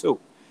version of it too,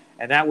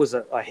 and that was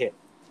a hit.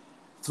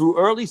 Through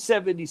early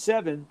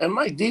 77... And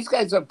Mike, these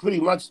guys are pretty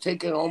much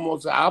taking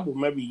almost an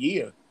album every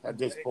year at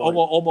this point.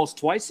 Almost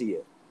twice a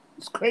year.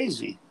 It's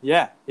crazy.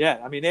 Yeah.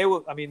 I mean,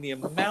 the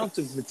amount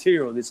of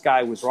material this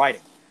guy was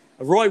writing.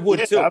 Roy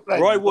Wood too. Like,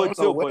 Roy Wood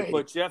too.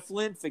 But Jeff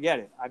Lynne, forget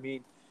it. I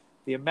mean,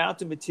 the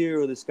amount of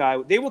material this guy.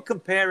 They were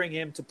comparing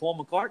him to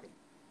Paul McCartney.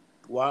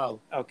 Wow.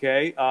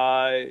 Okay.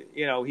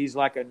 He's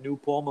like a new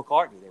Paul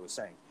McCartney. They were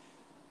saying.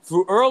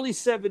 Through early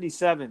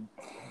 77,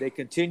 they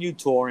continued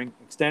touring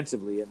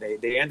extensively, and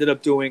they ended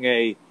up doing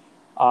an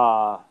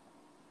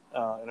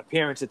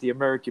appearance at the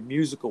American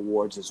Music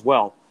Awards as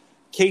well.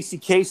 Casey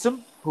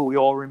Kasem, who we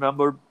all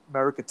remember,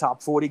 America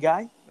Top 40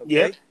 guy. Okay?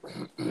 Yep.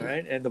 All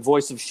right. And the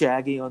voice of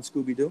Shaggy on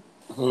Scooby-Doo.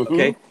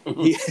 Okay.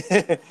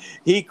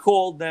 He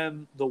called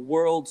them the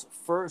world's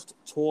first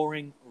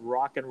touring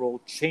rock and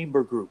roll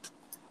chamber group.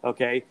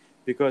 Okay.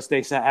 Because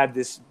they had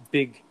this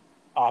big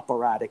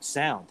operatic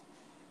sound.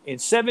 In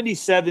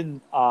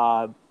 77,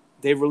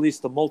 they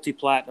released the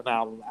multi-platinum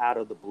album Out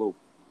of the Blue.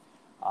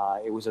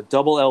 It was a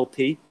double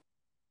LP.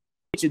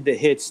 Featured the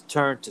hits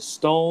Turn to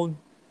Stone,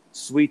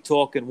 Sweet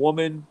Talking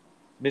Woman,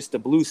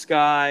 Mr. Blue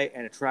Sky,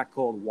 and a track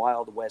called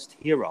Wild West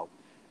Hero.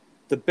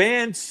 The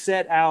band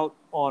set out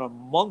on a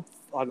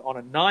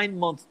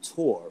 9-month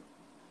tour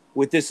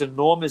with this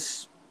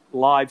enormous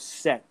live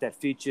set that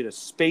featured a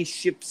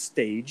spaceship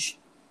stage,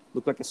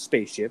 looked like a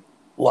spaceship.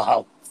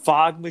 Wow.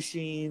 Fog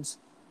machines,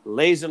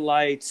 laser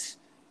lights.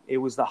 It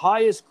was the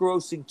highest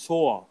grossing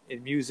tour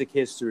in music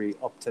history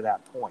up to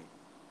that point.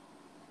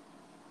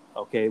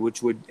 Okay, it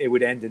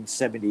would end in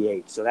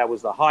 78. So that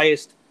was the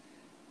highest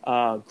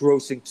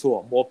grossing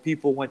tour. More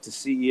people went to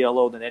see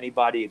ELO than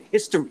anybody in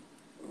history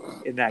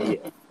in that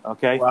year.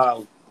 Okay.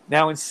 Wow.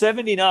 Now in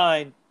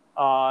 79,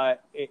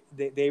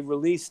 they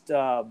released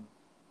the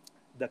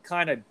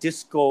kind of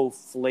disco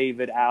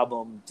flavored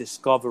album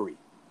Discovery.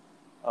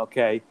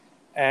 Okay.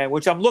 And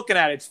which I'm looking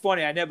at, it's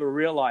funny. I never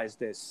realized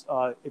this.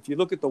 If you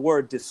look at the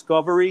word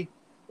discovery,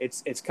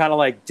 it's kind of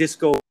like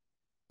disco.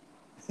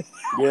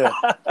 Yeah.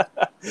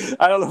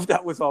 I don't know if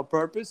that was on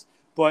purpose,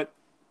 but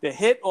the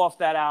hit off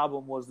that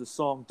album was the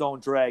song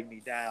 "Don't Drag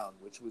Me Down,"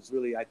 which was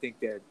really, I think,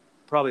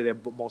 probably their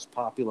most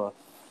popular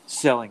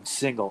selling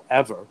single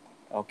ever.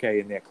 Okay,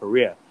 in their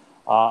career.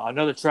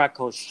 Another track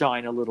called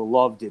 "Shine a Little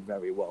Love" did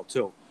very well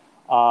too.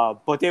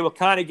 But they were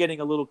kind of getting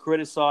a little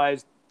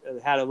criticized.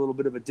 It had a little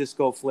bit of a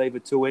disco flavor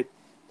to it.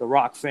 The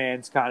rock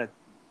fans kind of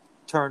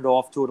turned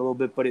off to it a little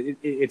bit, but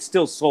it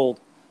still sold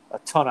a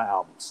ton of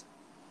albums.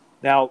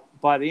 Now,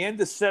 by the end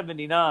of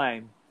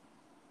 79,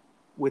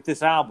 with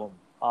this album,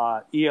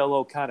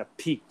 ELO kind of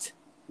peaked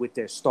with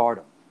their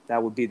stardom.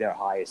 That would be their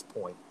highest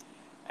point.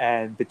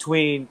 And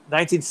between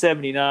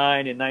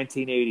 1979 and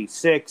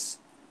 1986,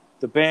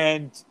 the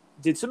band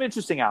did some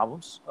interesting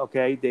albums.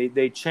 Okay,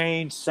 they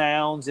changed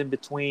sounds in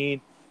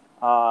between.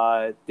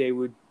 They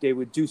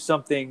would do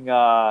something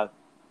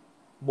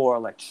more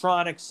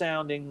electronic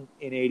sounding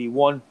in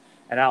 81,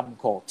 an album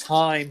called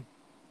Time.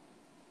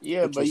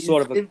 Yeah, but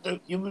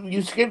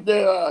you skipped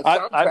the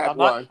soundtrack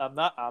one.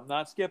 I'm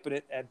not skipping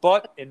it.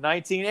 But in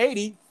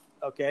 1980,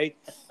 okay,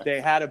 they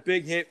had a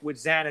big hit with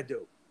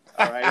Xanadu.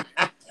 All right.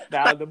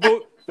 Now the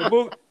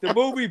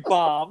movie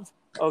bombed.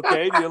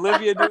 Okay, the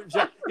Olivia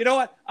Newton-John. You know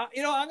what? I'm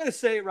going to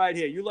say it right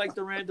here. You like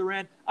Duran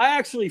Duran? I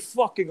actually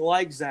fucking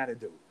like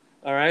Xanadu.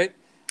 All right.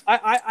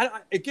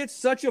 It gets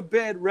such a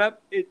bad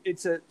rep.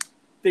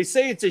 They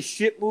say it's a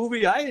shit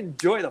movie. I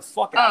enjoy the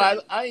fuck out of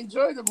it. I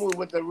enjoy the movie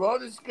with the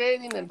roller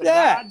skating and the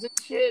gods and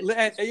shit.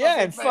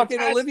 And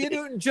fucking Olivia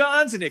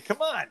Newton-John's in it.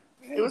 Come on.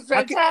 It was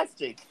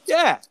fantastic.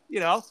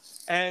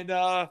 And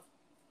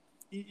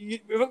you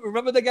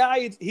remember the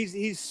guy?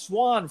 He's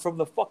Swan from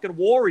the fucking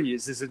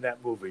Warriors is in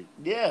that movie.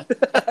 Yeah.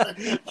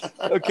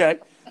 Okay.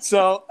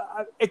 So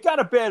it got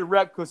a bad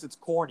rep because it's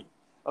corny.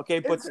 Okay,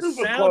 but the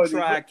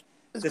soundtrack.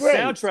 The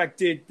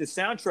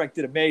soundtrack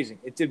did amazing.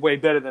 It did way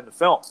better than the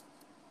film.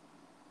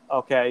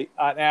 Okay.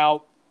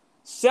 Now,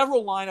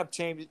 several lineup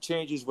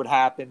changes would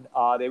happen.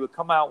 They would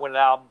come out with an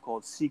album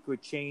called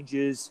Secret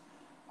Changes.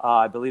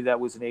 I believe that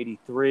was in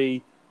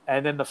 83.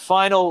 And then the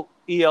final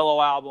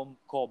ELO album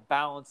called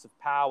Balance of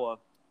Power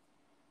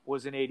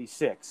was in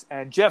 '86,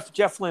 and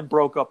Jeff Lynne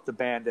broke up the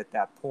band at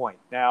that point.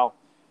 Now,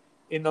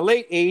 in the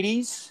late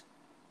 '80s,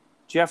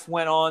 Jeff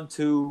went on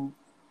to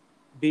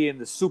be in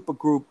the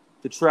supergroup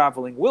The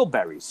Traveling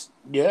Wilburys.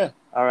 Yeah.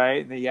 All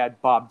right, and he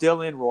had Bob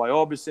Dylan, Roy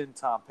Orbison,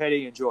 Tom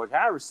Petty, and George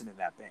Harrison in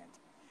that band.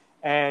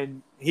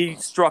 And he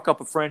struck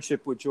up a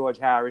friendship with George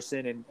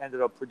Harrison and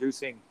ended up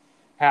producing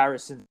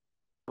Harrison's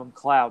album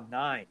Cloud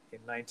 9 in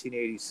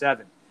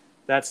 1987.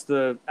 That's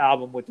the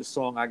album with the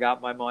song I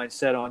Got My Mind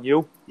Set on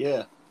You.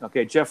 Yeah.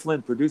 Okay, Jeff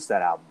Lynne produced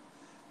that album.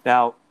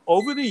 Now,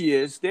 over the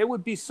years, there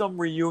would be some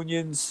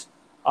reunions,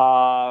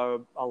 a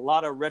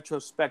lot of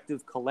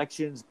retrospective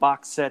collections,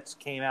 box sets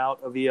came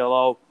out of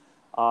ELO.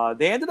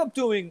 They ended up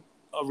doing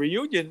a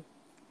reunion,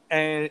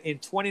 and in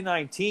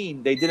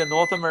 2019, they did a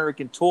North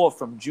American tour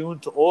from June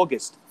to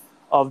August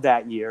of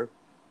that year,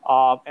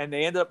 and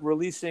they ended up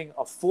releasing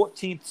a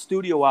 14th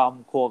studio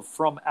album called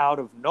From Out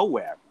of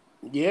Nowhere.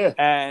 Yeah.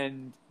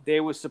 And they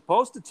were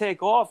supposed to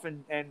take off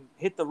and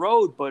hit the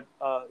road, but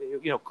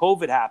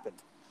COVID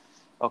happened.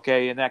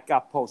 Okay, and that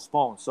got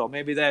postponed. So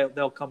maybe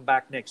they'll come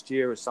back next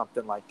year or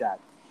something like that.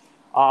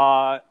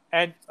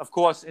 And of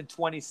course, in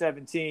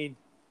 2017,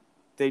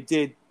 they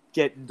did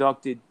get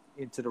inducted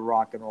into the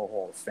Rock and Roll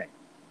Hall of Fame.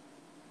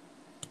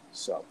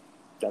 So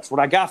that's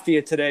what I got for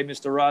you today,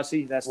 Mr.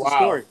 Rossi. That's the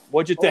story.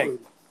 What'd you think?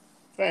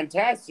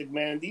 Fantastic,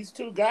 man. These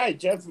two guys,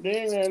 Jeff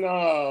Lynne and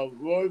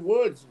Roy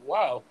Woods.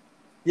 Wow.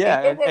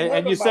 Yeah,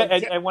 and you said,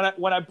 and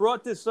when I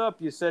brought this up,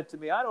 you said to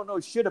me, I don't know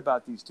shit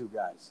about these two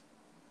guys.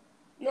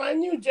 No, I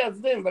knew Jeff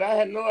Lynne, but I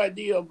had no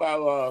idea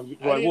about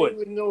Roy Wood. I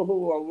didn't even know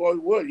who Roy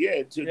Wood.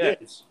 Yeah,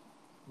 this.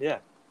 Yeah.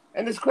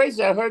 And it's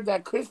crazy. I heard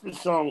that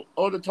Christmas song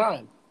all the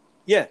time.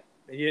 Yeah,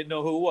 and you didn't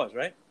know who it was,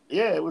 right?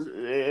 Yeah, it was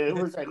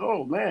like,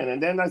 oh man.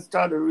 And then I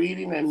started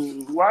reading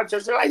and watching.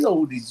 I said, I know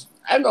who these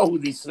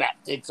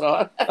slapdicks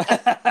are.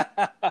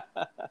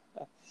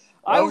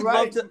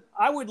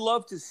 I would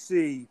love to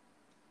see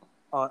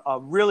a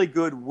really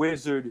good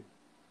Wizard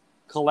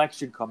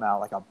collection come out,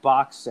 like a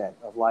box set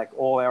of like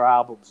all their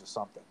albums or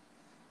something.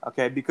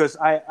 Okay, because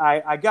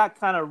I got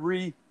kind of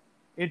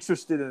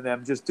interested in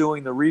them just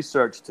doing the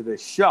research to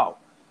this show.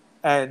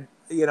 And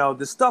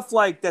the stuff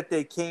like that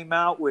they came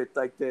out with,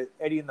 like the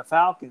Eddie and the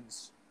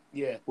Falcons,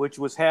 which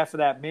was half of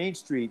that Main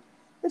Street,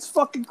 it's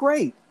fucking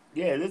great.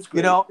 Yeah, that's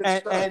great.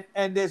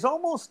 And there's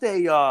almost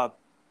a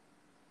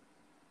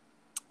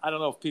I don't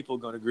know if people are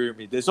going to agree with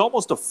me. There's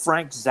almost a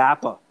Frank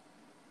Zappa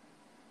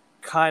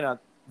kind of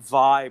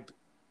vibe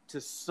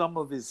to some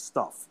of his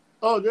stuff.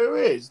 Oh, there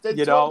is. There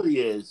totally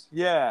is.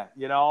 Yeah,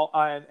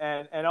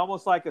 and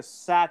almost like a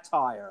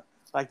satire.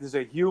 Like there's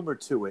a humor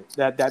to it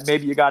that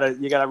maybe you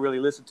gotta really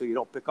listen to. You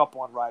don't pick up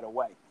on right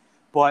away.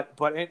 But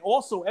and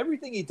also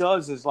everything he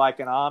does is like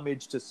an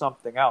homage to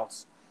something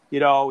else. He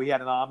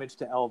had an homage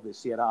to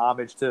Elvis. He had an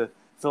homage to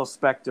Phil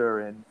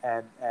Spector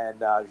and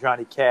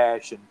Johnny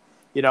Cash. And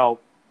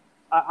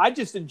I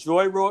just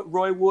enjoy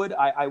Roy Wood.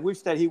 I wish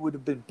that he would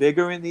have been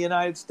bigger in the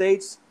United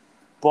States,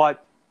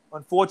 but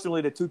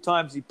unfortunately, the two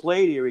times he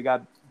played here, he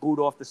got booed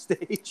off the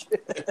stage.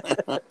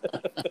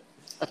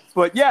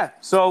 But yeah,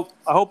 so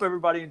I hope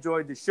everybody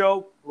enjoyed the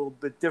show. A little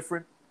bit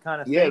different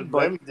kind of thing. Yeah,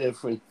 very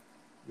different.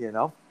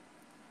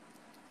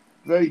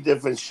 Very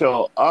different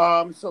show.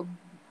 So,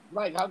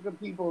 Mike, how can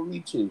people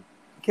reach you?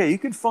 Okay, you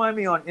can find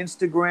me on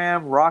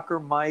Instagram,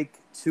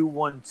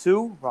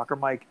 RockerMike212,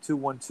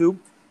 RockerMike212. You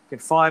can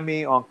find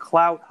me on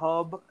Clout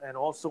Hub and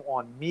also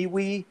on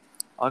MeWe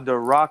under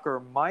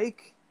Rocker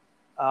Mike.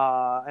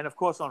 And, of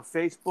course, on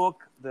Facebook,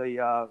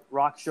 the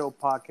Rock Show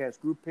podcast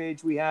group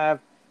page we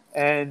have,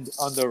 and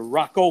under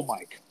Rocko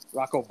Mike.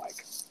 What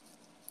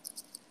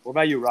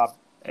about you, Rob?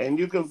 And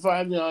you can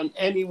find me on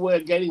anywhere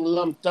Getting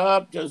Lumped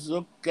Up. Just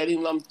look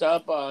Getting Lumped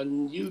Up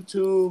on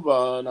YouTube,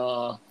 on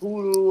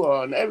Hulu,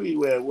 on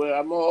everywhere. Where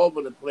I'm all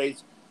over the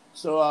place.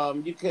 So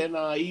you can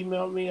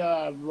email me,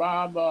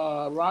 Rob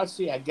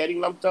Rossi at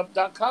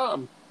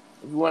gettinglumpedup.com.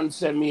 If you want to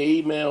send me an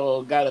email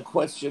or got a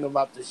question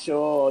about the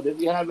show, or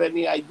if you have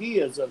any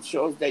ideas of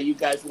shows that you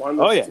guys want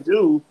us to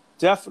do,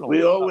 definitely.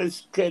 We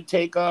always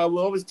take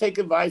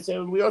advice,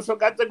 and we also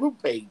got the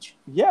group page.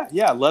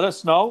 Yeah. Let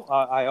us know.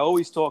 I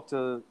always talk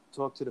to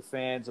the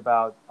fans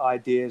about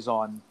ideas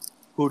on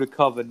who to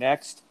cover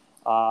next.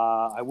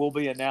 I will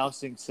be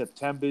announcing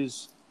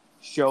September's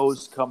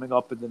shows coming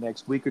up in the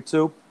next week or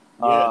two.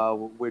 Yeah.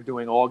 We're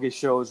doing August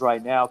shows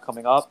right now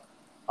coming up.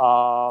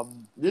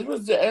 This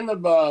was the end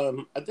of I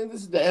think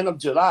this is the end of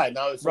July.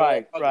 Now it's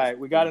right.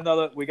 We got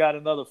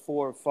another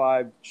 4 or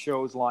 5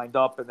 shows lined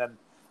up, and then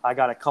I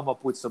got to come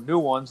up with some new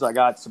ones. I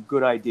got some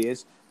good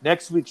ideas.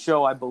 Next week's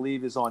show, I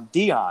believe, is on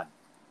Dion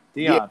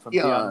from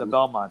Dion the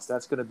Belmonts.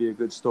 That's going to be a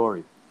good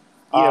story.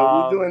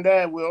 Yeah, we're doing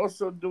that. We're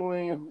also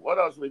doing, what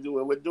else we're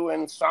doing? We're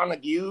doing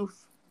Sonic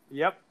Youth.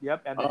 Yep.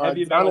 And the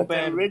heavy metal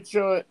band.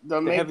 Richard,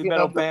 the heavy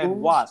metal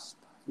band Wasp.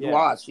 Yeah.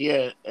 Wasp,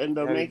 yeah. And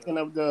the making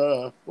of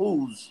the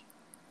Who's.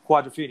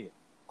 Quadrophenia.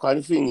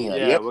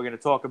 Yeah, we're going to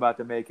talk about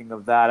the making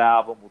of that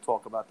album. We'll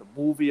talk about the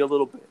movie a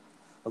little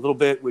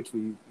bit, which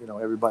we,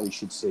 everybody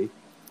should see.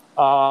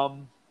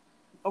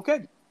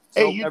 Okay.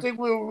 Hey, So you think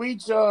we'll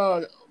reach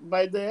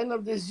by the end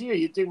of this year?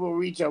 You think we'll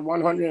reach a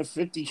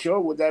 150 show?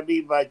 Would that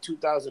be by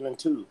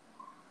 2002?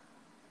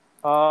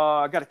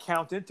 I got to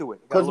count into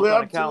it. Got to Because look we're on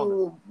the up calendar.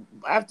 to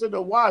after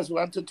the Wasp,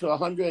 we're up to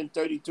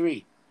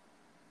 133.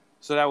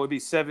 So that would be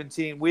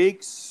 17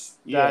 weeks.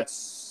 Yeah.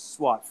 That's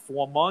what,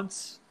 4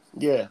 months?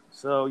 Yeah.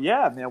 So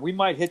yeah, man, we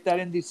might hit that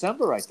in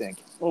December, I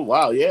think. Oh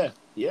wow. Yeah.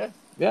 Yeah.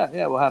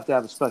 Yeah, we'll have to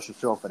have a special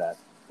show for that.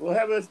 We'll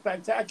have a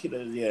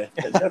spectacular. Yeah.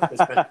 Definitely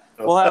spectacular.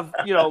 We'll have,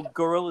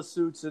 gorilla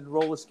suits and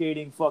roller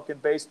skating fucking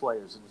bass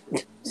players.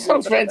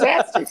 Sounds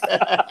fantastic.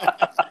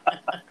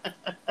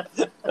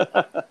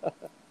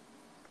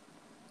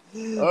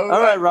 All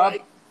right, Rob.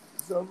 Mike.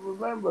 So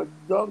remember,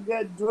 don't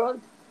get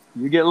drunk.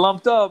 You get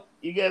lumped up.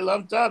 You get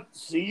lumped up.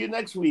 See you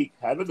next week.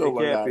 Have a good Take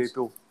one, care, guys.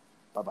 people.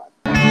 Bye-bye.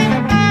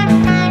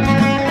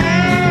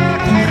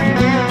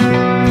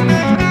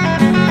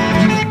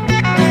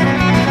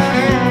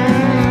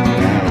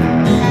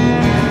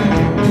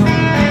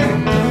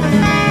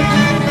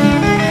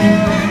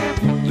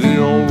 The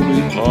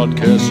only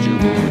podcast you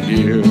will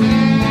hear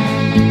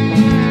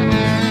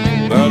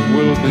that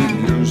will be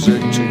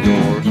music to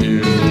your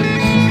ears.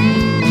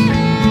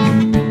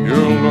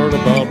 You'll learn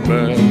about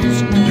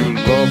bands you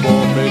love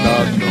or may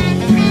not know,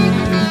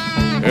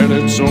 and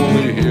it's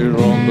only here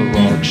on The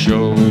Rock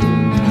Show. Ooh,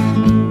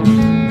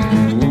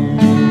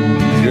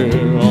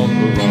 yeah, on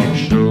The Rock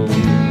Show.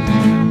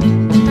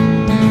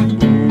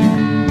 Ooh,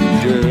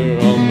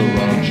 yeah, on The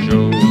Rock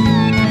Show.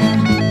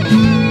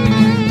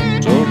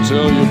 So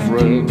tell your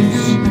friends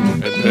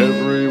and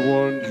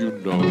everyone you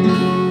know.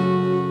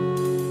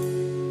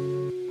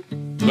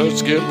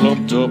 Let's get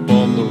lumped up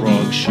on The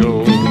Rock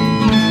Show.